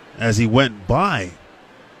contact as he went by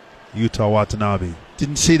Utah Watanabe.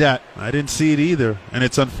 Didn't see that. I didn't see it either, and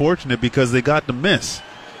it's unfortunate because they got the miss.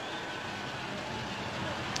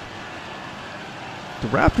 The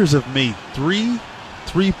Raptors have made 3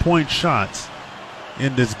 3-point shots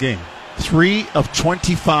in this game. 3 of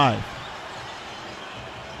 25.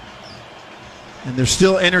 And they're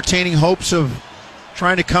still entertaining hopes of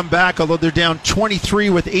trying to come back, although they're down 23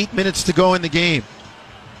 with 8 minutes to go in the game.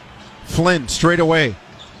 Flynn straight away.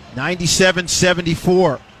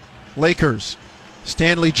 97-74. Lakers.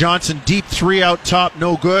 Stanley Johnson, deep three out top,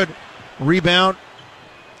 no good. Rebound.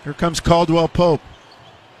 Here comes Caldwell Pope.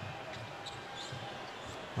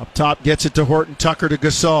 Up top, gets it to Horton Tucker to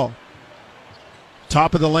Gasol.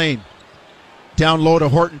 Top of the lane. Down low to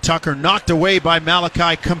Horton Tucker. Knocked away by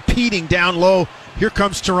Malachi, competing down low. Here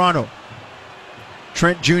comes Toronto.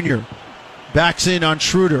 Trent Jr. backs in on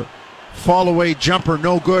Schroeder. Fall away jumper,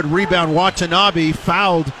 no good. Rebound, Watanabe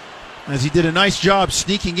fouled as he did a nice job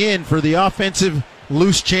sneaking in for the offensive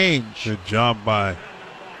loose change. Good job by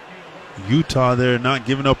Utah there, not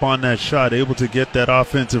giving up on that shot, able to get that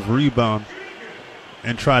offensive rebound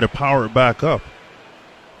and try to power it back up.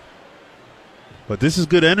 But this is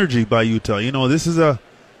good energy by Utah. You know, this is a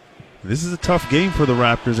tough game for the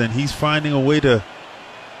Raptors, and he's finding a way to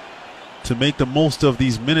make the most of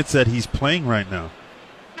these minutes that he's playing right now.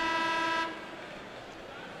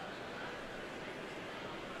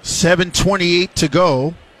 7:28 to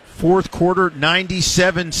go. Fourth quarter,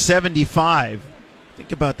 97-75.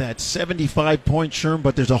 Think about that, 75-point Sherm,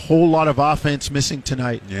 but there's a whole lot of offense missing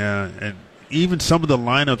tonight. Yeah, and even some of the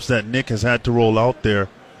lineups that Nick has had to roll out there,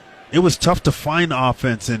 it was tough to find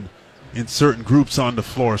offense in certain groups on the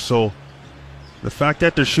floor. So the fact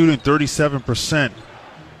that they're shooting 37%,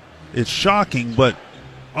 it's shocking, but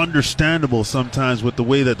understandable sometimes with the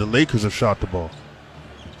way that the Lakers have shot the ball.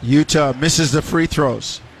 Utah misses the free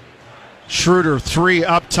throws. Schroeder, 3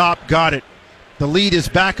 up top, got it. The lead is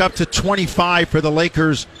back up to 25 for the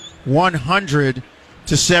Lakers,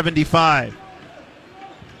 100-75.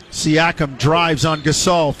 Siakam drives on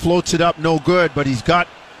Gasol, floats it up, no good, but he's got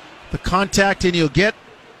the contact, and he'll get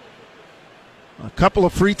a couple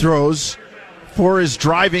of free throws for his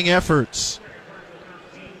driving efforts.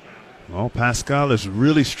 Well, Pascal has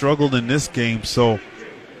really struggled in this game, so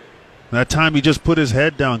that time he just put his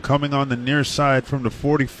head down, coming on the near side from the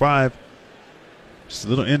 45. Just a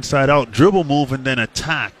little inside-out dribble move and then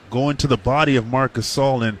attack, going to the body of Marc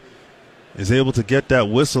Gasol, and is able to get that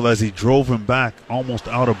whistle as he drove him back almost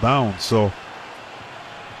out of bounds. So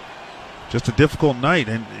just a difficult night.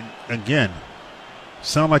 And again,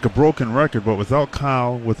 sound like a broken record, but without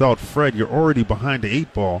Kyle, without Fred, you're already behind the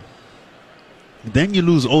 8 ball. Then you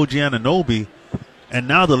lose OG Anunoby, and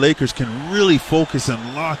now the Lakers can really focus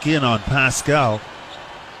and lock in on Pascal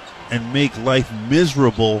and make life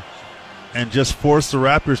miserable and just force the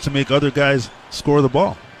Raptors to make other guys score the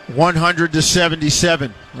ball.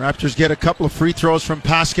 100-77. Raptors get a couple of free throws from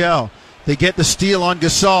Pascal. They get the steal on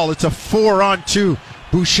Gasol. It's a 4-on-2.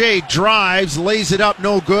 Boucher drives, lays it up,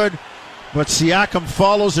 no good. But Siakam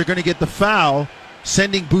follows. They're going to get the foul,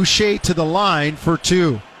 sending Boucher to the line for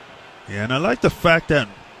 2. Yeah, and I like the fact that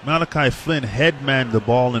Malachi Flynn headmanned the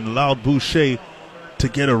ball and allowed Boucher to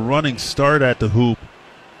get a running start at the hoop.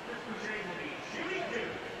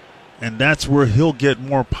 And that's where he'll get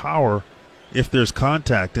more power if there's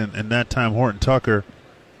contact. And that time Horton Tucker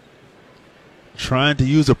trying to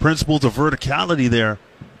use the principles of verticality there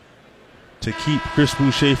to keep Chris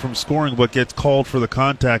Boucher from scoring, but gets called for the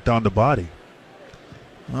contact on the body.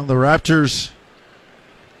 Well, the Raptors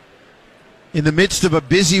in the midst of a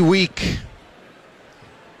busy week.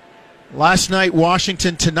 Last night,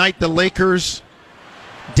 Washington. Tonight, the Lakers.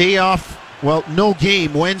 Day off. Well, no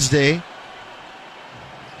game Wednesday.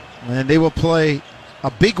 And they will play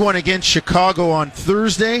a big one against Chicago on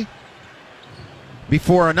Thursday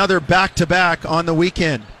before another back-to-back on the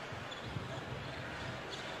weekend.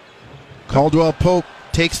 Caldwell Pope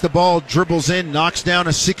takes the ball, dribbles in, knocks down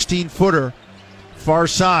a 16-footer. Far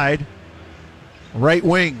side. Right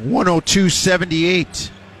wing,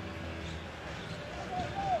 102-78.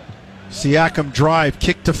 Siakam drive,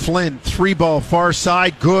 kick to Flynn. 3-ball far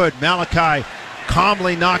side, good. Malachi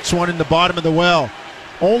calmly knocks one in the bottom of the well.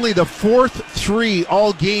 Only the 4th 3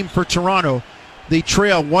 all game for Toronto. They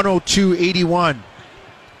trail 102-81.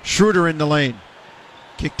 Schroeder in the lane.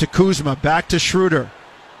 Kick to Kuzma, back to Schroeder.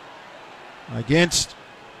 Against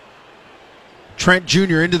Trent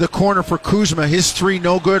Jr. into the corner for Kuzma. His 3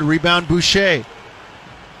 no good. Rebound Boucher.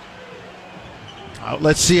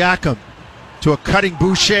 Outlet Siakam to a cutting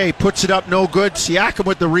Boucher. Puts it up, no good. Siakam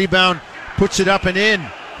with the rebound. Puts it up and in.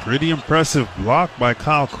 Pretty impressive block by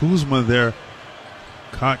Kyle Kuzma there.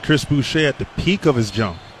 Caught Chris Boucher at the peak of his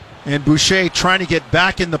jump. And Boucher trying to get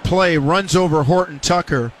back in the play. Runs over Horton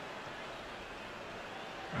Tucker.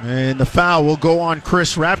 And the foul will go on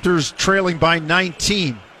Chris. Raptors trailing by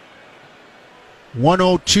 19.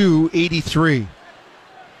 102-83.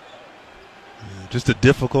 Just a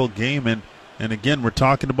difficult game. And again, we're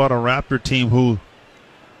talking about a Raptor team who,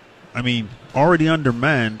 I mean, already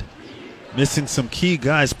undermanned, missing some key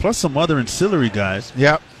guys, plus some other ancillary guys.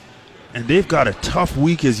 Yep. And they've got a tough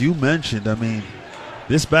week, as you mentioned. I mean,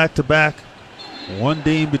 this back-to-back, one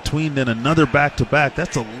day in between, then another back-to-back.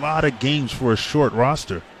 That's a lot of games for a short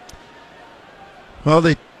roster. Well,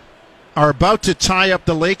 they are about to tie up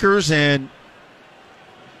the Lakers, and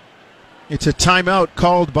it's a timeout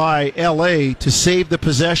called by L.A. to save the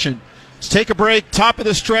possession. Let's take a break. Top of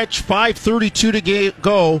the stretch, 5:32 to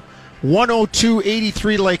go.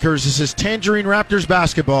 102-83 Lakers. This is Tangerine Raptors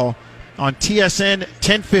basketball on TSN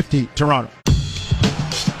 1050 Toronto.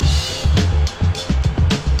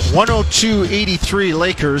 102-83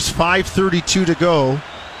 Lakers, 5:32 to go.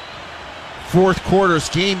 Fourth quarter's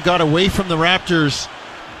game got away from the Raptors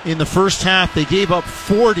in the first half. They gave up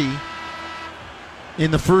 40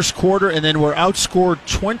 in the first quarter and then were outscored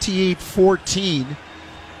 28-14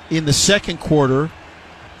 in the second quarter,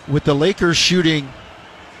 with the Lakers shooting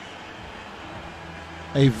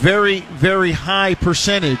a very, very high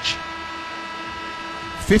percentage,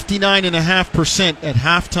 59.5% at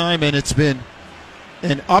halftime, and it's been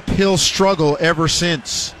an uphill struggle ever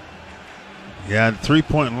since. Yeah, the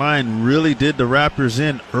three-point line really did the Raptors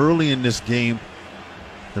in early in this game.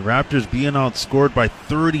 The Raptors being outscored by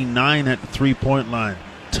 39 at the three-point line.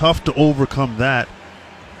 Tough to overcome that.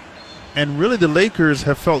 And really the Lakers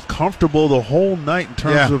have felt comfortable the whole night in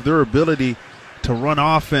terms of their ability to run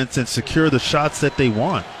offense and secure the shots that they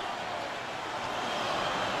want.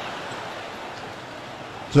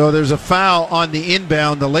 So there's a foul on the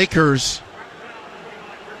inbound. The Lakers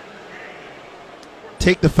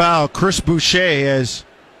take the foul. Chris Boucher as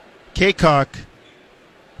Kaycock,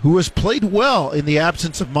 who has played well in the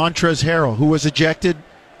absence of Montrezl Harrell, who was ejected.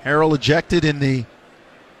 Harrell ejected in the,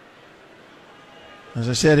 as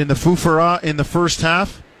I said, in the Fufara in the first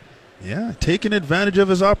half. Yeah, taking advantage of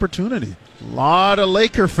his opportunity. A lot of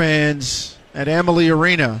Laker fans at Amalie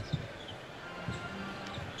Arena.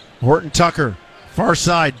 Horton Tucker, far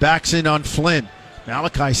side, backs in on Flynn.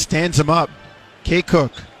 Malachi stands him up.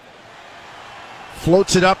 K-Cook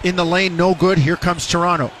floats it up in the lane, no good. Here comes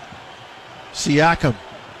Toronto. Siakam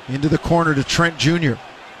into the corner to Trent Jr.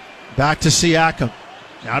 Back to Siakam.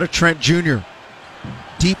 Now to Trent Jr.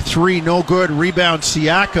 Deep three, no good. Rebound,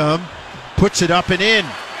 Siakam puts it up and in.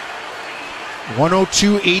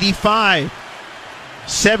 102-85.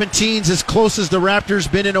 17's as close as the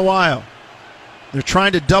Raptors been in a while. They're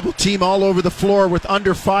trying to double team all over the floor with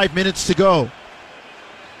under 5 minutes to go.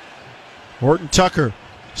 Horton Tucker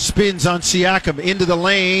spins on Siakam into the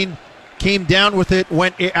lane. Came down with it,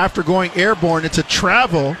 went after going airborne. It's a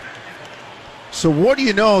travel. So what do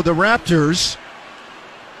you know? The Raptors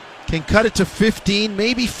can cut it to 15,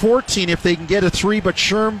 maybe 14 if they can get a three, but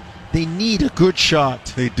Sherm, they need a good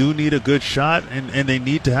shot. They do need a good shot, and they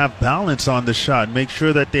need to have balance on the shot. Make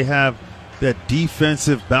sure that they have that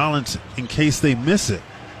defensive balance in case they miss it.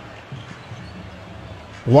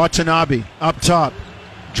 Watanabe up top.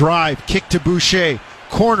 Drive, kick to Boucher.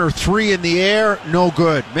 Corner three in the air, no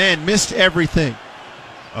good. Man, missed everything.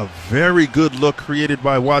 A very good look created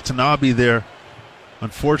by Watanabe there.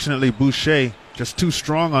 Unfortunately, Boucher just too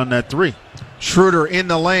strong on that three. Schroeder in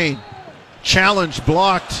the lane. Challenge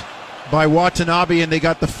blocked by Watanabe, and they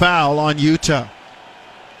got the foul on Utah.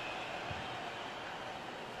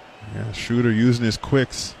 Yeah, Schroeder using his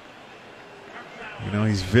quicks. You know,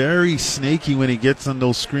 he's very snaky when he gets on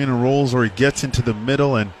those screen and rolls or he gets into the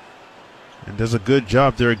middle and does a good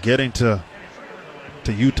job there getting to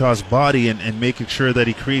Utah's body and making sure that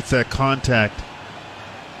he creates that contact.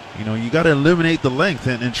 You know, you got to eliminate the length,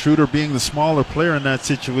 and Schroeder, being the smaller player in that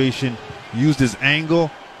situation, used his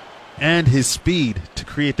angle and his speed to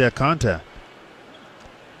create that contact.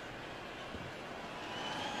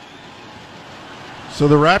 So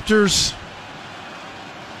the Raptors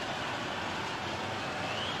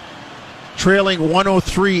trailing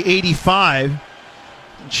 103-85.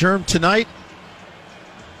 Sherm, tonight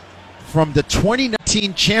from the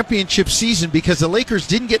 2019 championship season, because the Lakers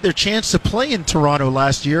didn't get their chance to play in Toronto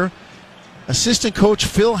last year, assistant coach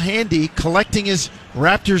Phil Handy collecting his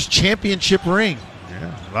Raptors championship ring.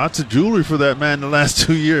 Yeah, lots of jewelry for that man the last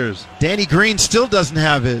 2 years. Danny Green still doesn't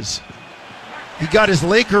have his. He got his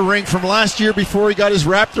Laker ring from last year before he got his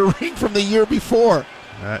Raptor ring from the year before.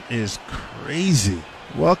 That is crazy.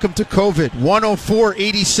 Welcome to COVID.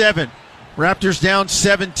 104-87. Raptors down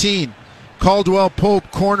 17. Caldwell Pope,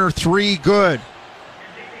 corner three, good.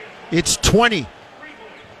 It's 20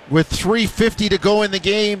 with 3:50 to go in the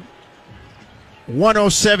game.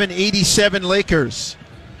 107-87 Lakers.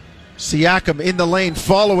 Siakam in the lane,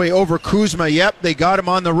 fall away over Kuzma. Yep, they got him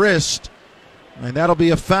on the wrist. And that'll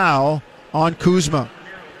be a foul on Kuzma.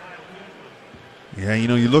 Yeah, you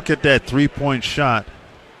know, you look at that three-point shot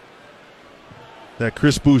that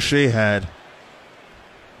Chris Boucher had.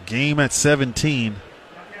 Game at 17.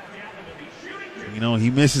 You know, he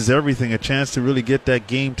misses everything. A chance to really get that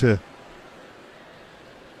game to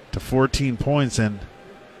 14 points, and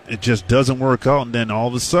it just doesn't work out. And then all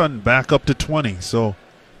of a sudden, back up to 20. So,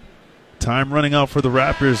 time running out for the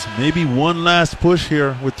Raptors. Maybe one last push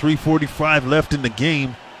here with 3:45 left in the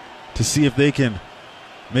game to see if they can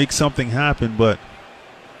make something happen. But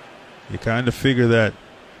you kind of figure that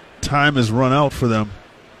time has run out for them.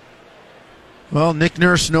 Well, Nick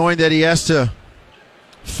Nurse, knowing that he has to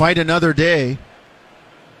fight another day,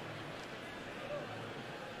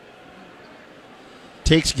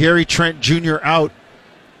 takes Gary Trent Jr. out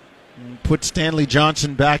and puts Stanley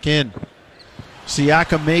Johnson back in.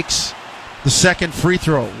 Siakam makes the second free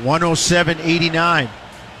throw, 107-89.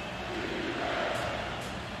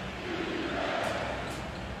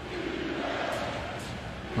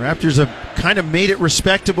 Raptors have kind of made it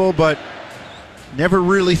respectable, but never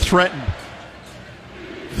really threatened.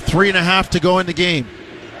 3.5 to go in the game.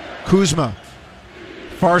 Kuzma,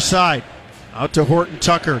 far side, out to Horton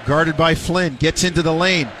Tucker, guarded by Flynn, gets into the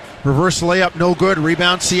lane. Reverse layup, no good.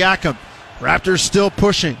 Rebound Siakam. Raptors still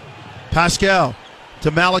pushing. Pascal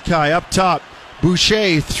to Malachi up top.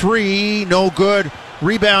 Boucher, 3, no good.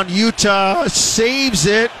 Rebound, Utah saves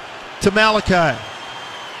it to Malachi.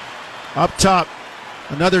 Up top,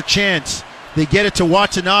 another chance. They get it to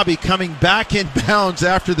Watanabe coming back in bounds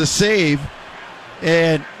after the save.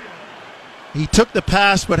 And he took the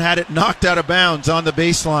pass but had it knocked out of bounds on the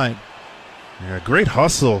baseline. Yeah, great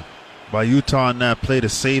hustle by Utah on that play to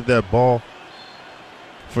save that ball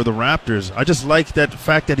for the Raptors. I just like that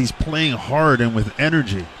fact that he's playing hard and with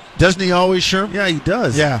energy. Doesn't he always, Sherm? Yeah, he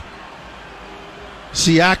does. Yeah.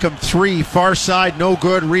 Siakam, 3, far side, no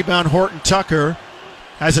good. Rebound, Horton Tucker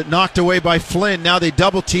has it knocked away by Flynn. Now they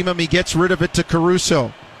double team him. He gets rid of it to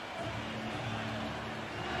Caruso.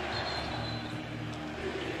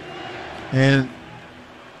 And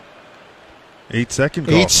 8-second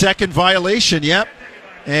call. 8-second violation, yep.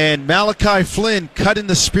 And Malachi Flynn cut in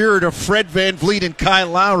the spirit of Fred VanVleet and Kyle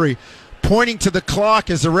Lowry, pointing to the clock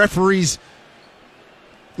as the referee's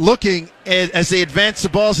looking as they advance the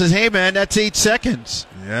ball, says, hey, man, that's 8 seconds.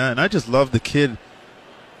 Yeah, and I just love the kid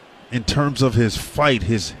in terms of his fight,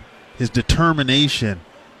 his determination.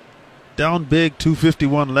 Down big,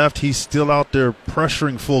 2:51 left. He's still out there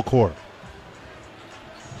pressuring full court.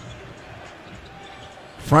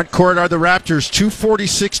 Front court are the Raptors.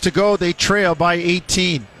 2:46 to go. They trail by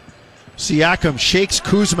 18. Siakam shakes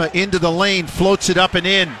Kuzma into the lane, floats it up and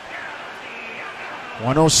in.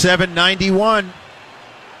 107-91.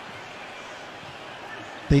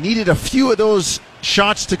 They needed a few of those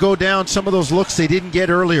shots to go down, some of those looks they didn't get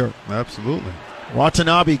earlier. Absolutely.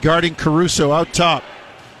 Watanabe guarding Caruso out top.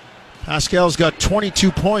 Pascal's got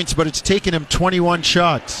 22 points, but it's taken him 21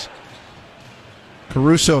 shots.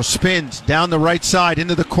 Caruso spins down the right side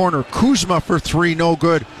into the corner. Kuzma for 3, no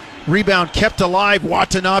good. Rebound kept alive.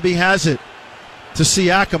 Watanabe has it to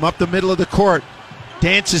Siakam up the middle of the court.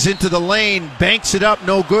 Dances into the lane, banks it up,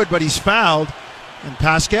 no good, but he's fouled. And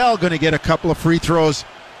Pascal going to get a couple of free throws.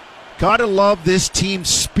 Gotta love this team's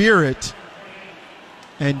spirit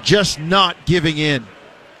and just not giving in.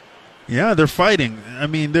 Yeah, they're fighting. I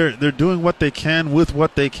mean, they're doing what they can with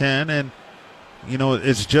what they can, and you know,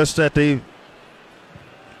 it's just that they,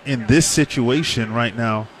 in this situation right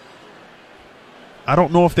now, I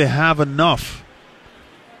don't know if they have enough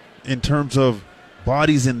in terms of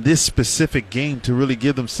bodies in this specific game to really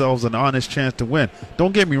give themselves an honest chance to win.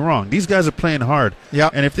 Don't get me wrong, these guys are playing hard. Yeah.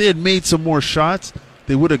 And if they had made some more shots,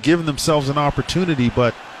 they would have given themselves an opportunity.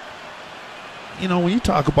 But, you know, when you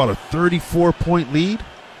talk about a 34-point lead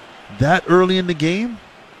that early in the game,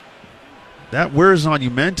 that wears on you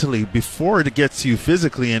mentally before it gets to you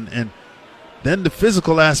physically. And then the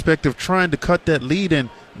physical aspect of trying to cut that lead and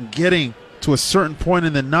getting to a certain point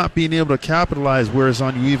and then not being able to capitalize wears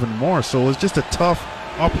on you even more. So it's just a tough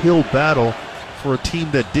uphill battle for a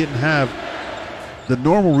team that didn't have the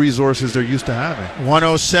normal resources they're used to having.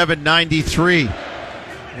 107-93.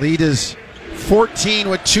 Lead is 14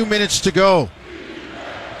 with 2 minutes to go.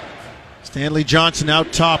 Stanley Johnson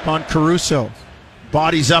out top on Caruso.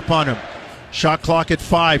 Bodies up on him. Shot clock at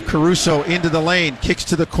 5. Caruso into the lane. Kicks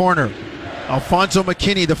to the corner. Alfonso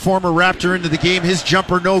McKinney, the former Raptor, into the game. His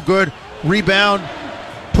jumper no good. Rebound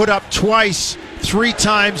put up twice, 3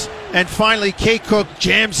 times, and finally K. Cook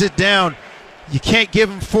jams it down. You can't give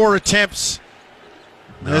him 4 attempts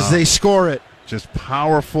as they score it. Just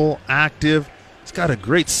powerful, active. He's got a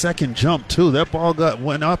great second jump, too. That ball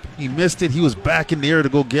went up. He missed it. He was back in the air to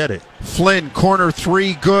go get it. Flynn, corner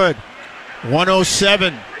 3, good.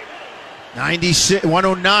 107, 96,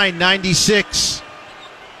 109, 96.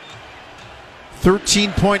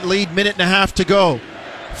 13-point lead, minute and a half to go.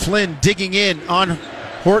 Flynn digging in on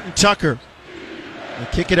Horton Tucker. They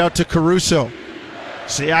kick it out to Caruso.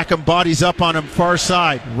 Siakam bodies up on him, far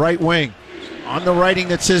side, right wing. On the writing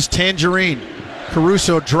that says Tangerine.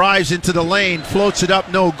 Caruso drives into the lane, floats it up,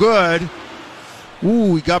 no good.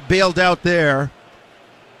 Ooh, he got bailed out there.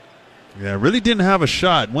 Yeah, really didn't have a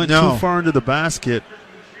shot. Went too far into the basket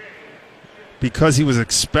because he was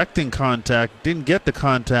expecting contact, didn't get the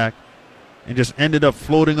contact, and just ended up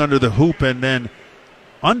floating under the hoop. And then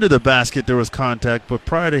under the basket there was contact, but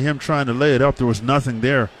prior to him trying to lay it up, there was nothing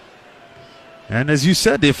there. And as you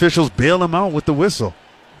said, the officials bail him out with the whistle.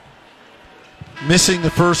 Missing the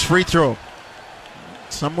first free throw.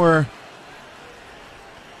 Somewhere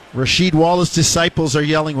Rasheed Wallace disciples are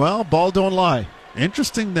yelling, well, ball don't lie.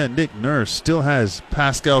 Interesting that Nick Nurse still has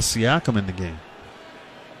Pascal Siakam in the game.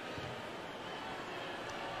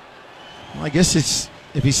 Well, I guess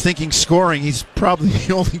if he's thinking scoring, he's probably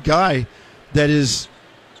the only guy that is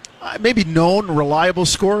maybe known, reliable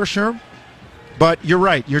scorer, sure. But you're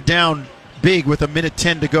right. You're down big with a minute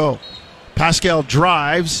 10 to go. Pascal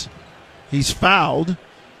drives He's fouled,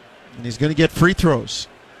 and he's going to get free throws.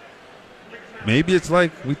 Maybe it's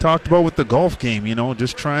like we talked about with the golf game,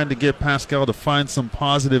 just trying to get Pascal to find some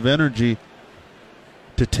positive energy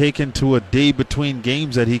to take into a day between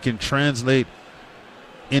games that he can translate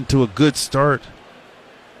into a good start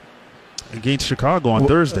against Chicago on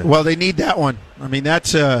Thursday. Well, they need that one. I mean,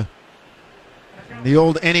 that's the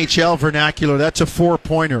old NHL vernacular. That's a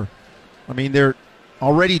 4-pointer. I mean, they're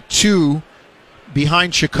already 2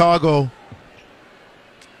 behind Chicago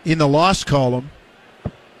in the loss column.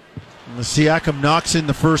 And the Siakam knocks in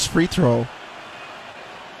the first free throw.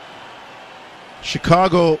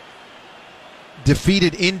 Chicago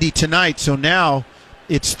defeated Indy tonight, so now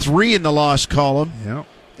it's 3 in the loss column. Yeah.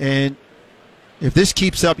 And if this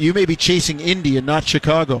keeps up, you may be chasing Indy and not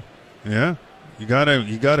Chicago. Yeah. You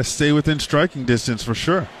gotta stay within striking distance for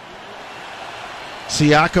sure.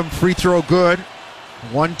 Siakam free throw good.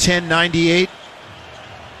 110-98.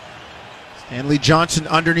 Stanley Johnson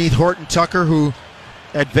underneath Horton Tucker, who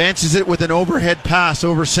advances it with an overhead pass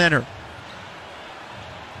over center.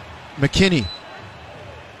 McKinney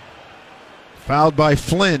fouled by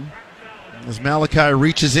Flynn as Malachi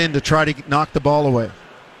reaches in to try to knock the ball away.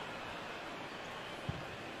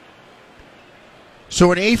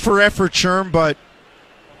 So an A for effort, Sherm, but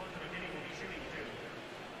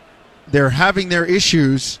they're having their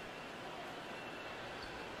issues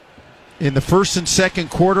in the first and second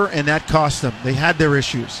quarter, and that cost them. They had their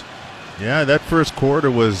issues. Yeah, that first quarter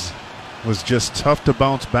was just tough to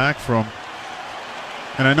bounce back from.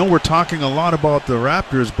 And I know we're talking a lot about the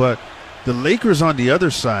Raptors, but the Lakers on the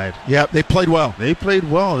other side. Yeah, they played well. They played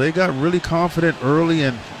well. They got really confident early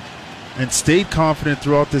and stayed confident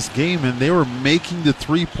throughout this game, and they were making the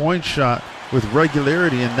three-point shot with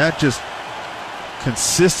regularity, and that just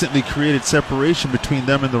consistently created separation between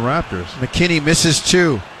them and the Raptors. McKinney misses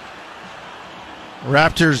 2.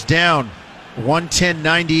 Raptors down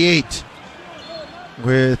 110-98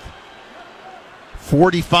 with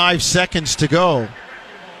 45 seconds to go.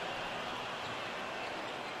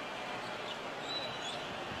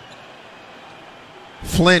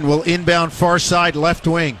 Flynn will inbound far side left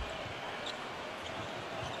wing.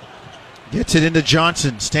 Gets it into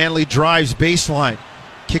Johnson. Stanley drives baseline.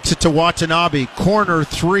 Kicks it to Watanabe. Corner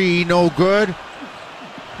 3, no good.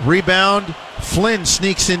 Rebound. Flynn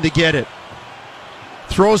sneaks in to get it.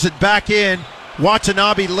 Throws it back in.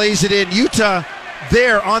 Watanabe lays it in. Utah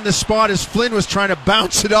there on the spot as Flynn was trying to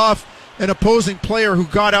bounce it off an opposing player who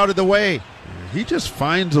got out of the way. He just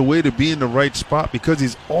finds a way to be in the right spot because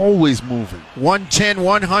he's always moving.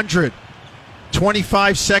 110-100.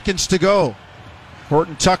 25 seconds to go.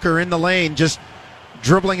 Horton Tucker in the lane, just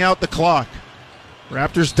dribbling out the clock.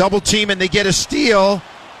 Raptors double team and they get a steal,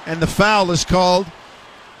 and the foul is called.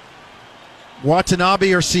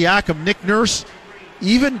 Watanabe or Siakam. Nick Nurse,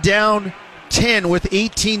 even down 10 with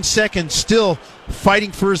 18 seconds, still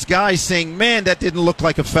fighting for his guys, saying, man, that didn't look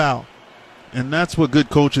like a foul. And that's what good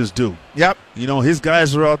coaches do. Yep. You know, his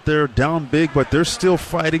guys are out there down big, but they're still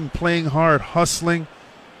fighting, playing hard, hustling.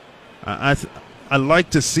 I like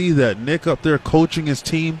to see that. Nick up there coaching his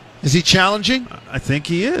team. Is he challenging? I think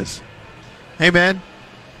he is. Hey, man.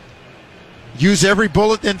 Use every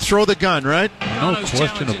bullet, then throw the gun, right? No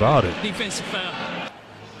question about it. Defensive foul.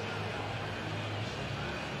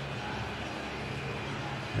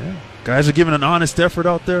 Yeah. Guys are giving an honest effort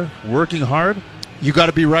out there, working hard. You got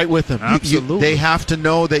to be right with them. Absolutely. They have to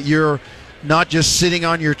know that you're not just sitting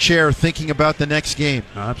on your chair thinking about the next game.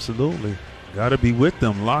 Absolutely. Got to be with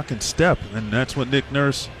them, lock and step, and that's what Nick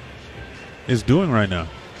Nurse is doing right now.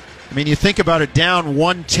 I mean, you think about it, down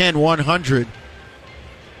 110-100.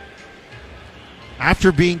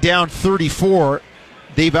 After being down 34,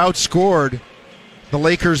 they've outscored the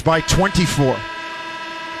Lakers by 24.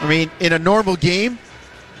 I mean, in a normal game,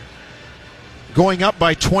 going up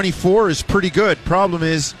by 24 is pretty good. Problem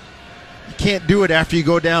is, you can't do it after you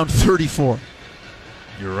go down 34.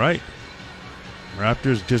 You're right.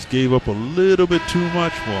 Raptors just gave up a little bit too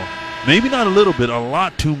much. Well, maybe not a little bit, a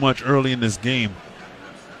lot too much early in this game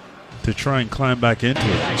to try and climb back into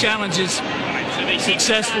it. Challenge is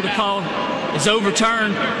successful to call. Is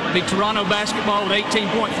overturned. The Toronto basketball with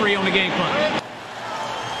 18.3 on the game clock.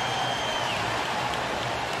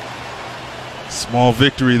 Small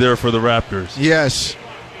victory there for the Raptors. Yes.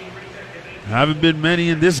 Haven't been many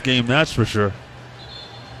in this game, that's for sure.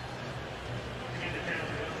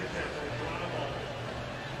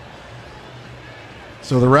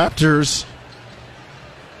 So the Raptors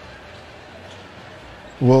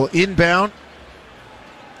will inbound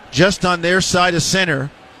just on their side of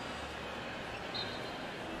center.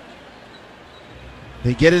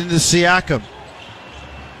 They get it into Siakam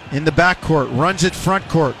in the backcourt, runs it front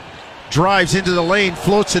court, drives into the lane,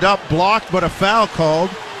 floats it up, blocked, but a foul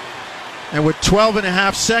called. And with 12 and a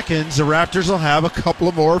half seconds, the Raptors will have a couple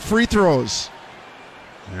of more free throws.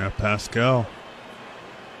 Yeah, Pascal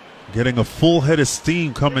getting a full head of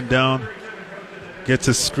steam coming down. Gets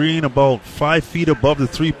a screen about 5 feet above the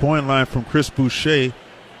three-point line from Chris Boucher.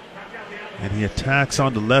 And he attacks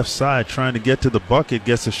on the left side, trying to get to the bucket,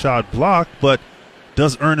 gets a shot blocked, but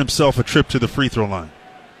does earn himself a trip to the free throw line.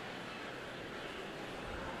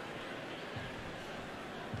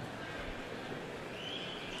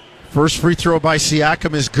 First free throw by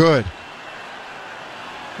Siakam is good.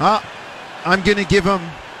 I'm going to give him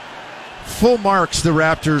full marks, the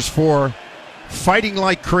Raptors, for fighting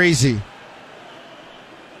like crazy.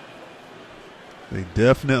 They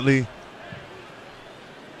definitely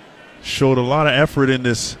showed a lot of effort in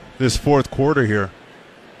this fourth quarter here.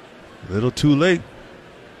 A little too late.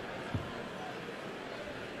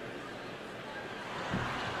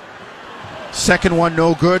 Second one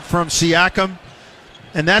no good from Siakam.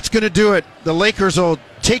 And that's going to do it. The Lakers will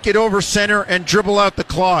take it over center and dribble out the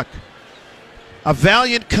clock. A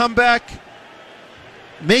valiant comeback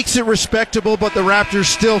makes it respectable, but the Raptors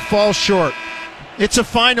still fall short. It's a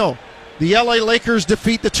final. The LA Lakers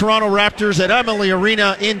defeat the Toronto Raptors at Emily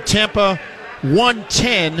Arena in Tampa,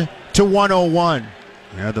 110-101.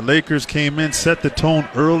 Yeah, the Lakers came in, set the tone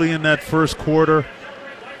early in that first quarter,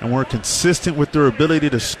 and were consistent with their ability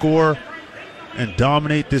to score and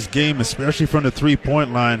dominate this game, especially from the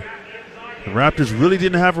three-point line. The Raptors really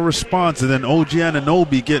didn't have a response, and then OG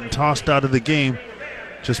Anunoby getting tossed out of the game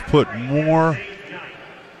just put more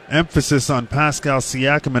emphasis on Pascal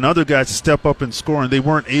Siakam and other guys to step up and score, and they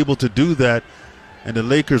weren't able to do that, and the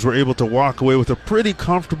Lakers were able to walk away with a pretty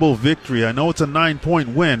comfortable victory. I know it's a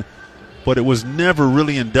 9-point win, but it was never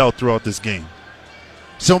really in doubt throughout this game.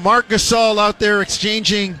 So Marc Gasol out there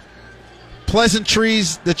exchanging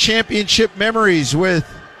pleasantries, the championship memories with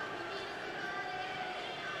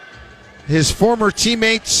his former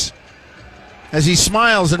teammates as he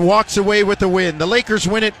smiles and walks away with the win. The Lakers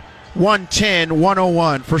win it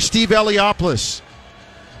 110-101. For Steve Eliopoulos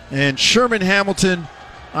and Sherman Hamilton,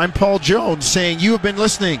 I'm Paul Jones saying you have been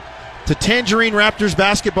listening to Tangerine Raptors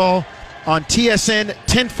basketball on TSN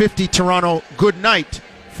 1050 Toronto. Good night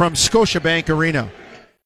from Scotiabank Arena.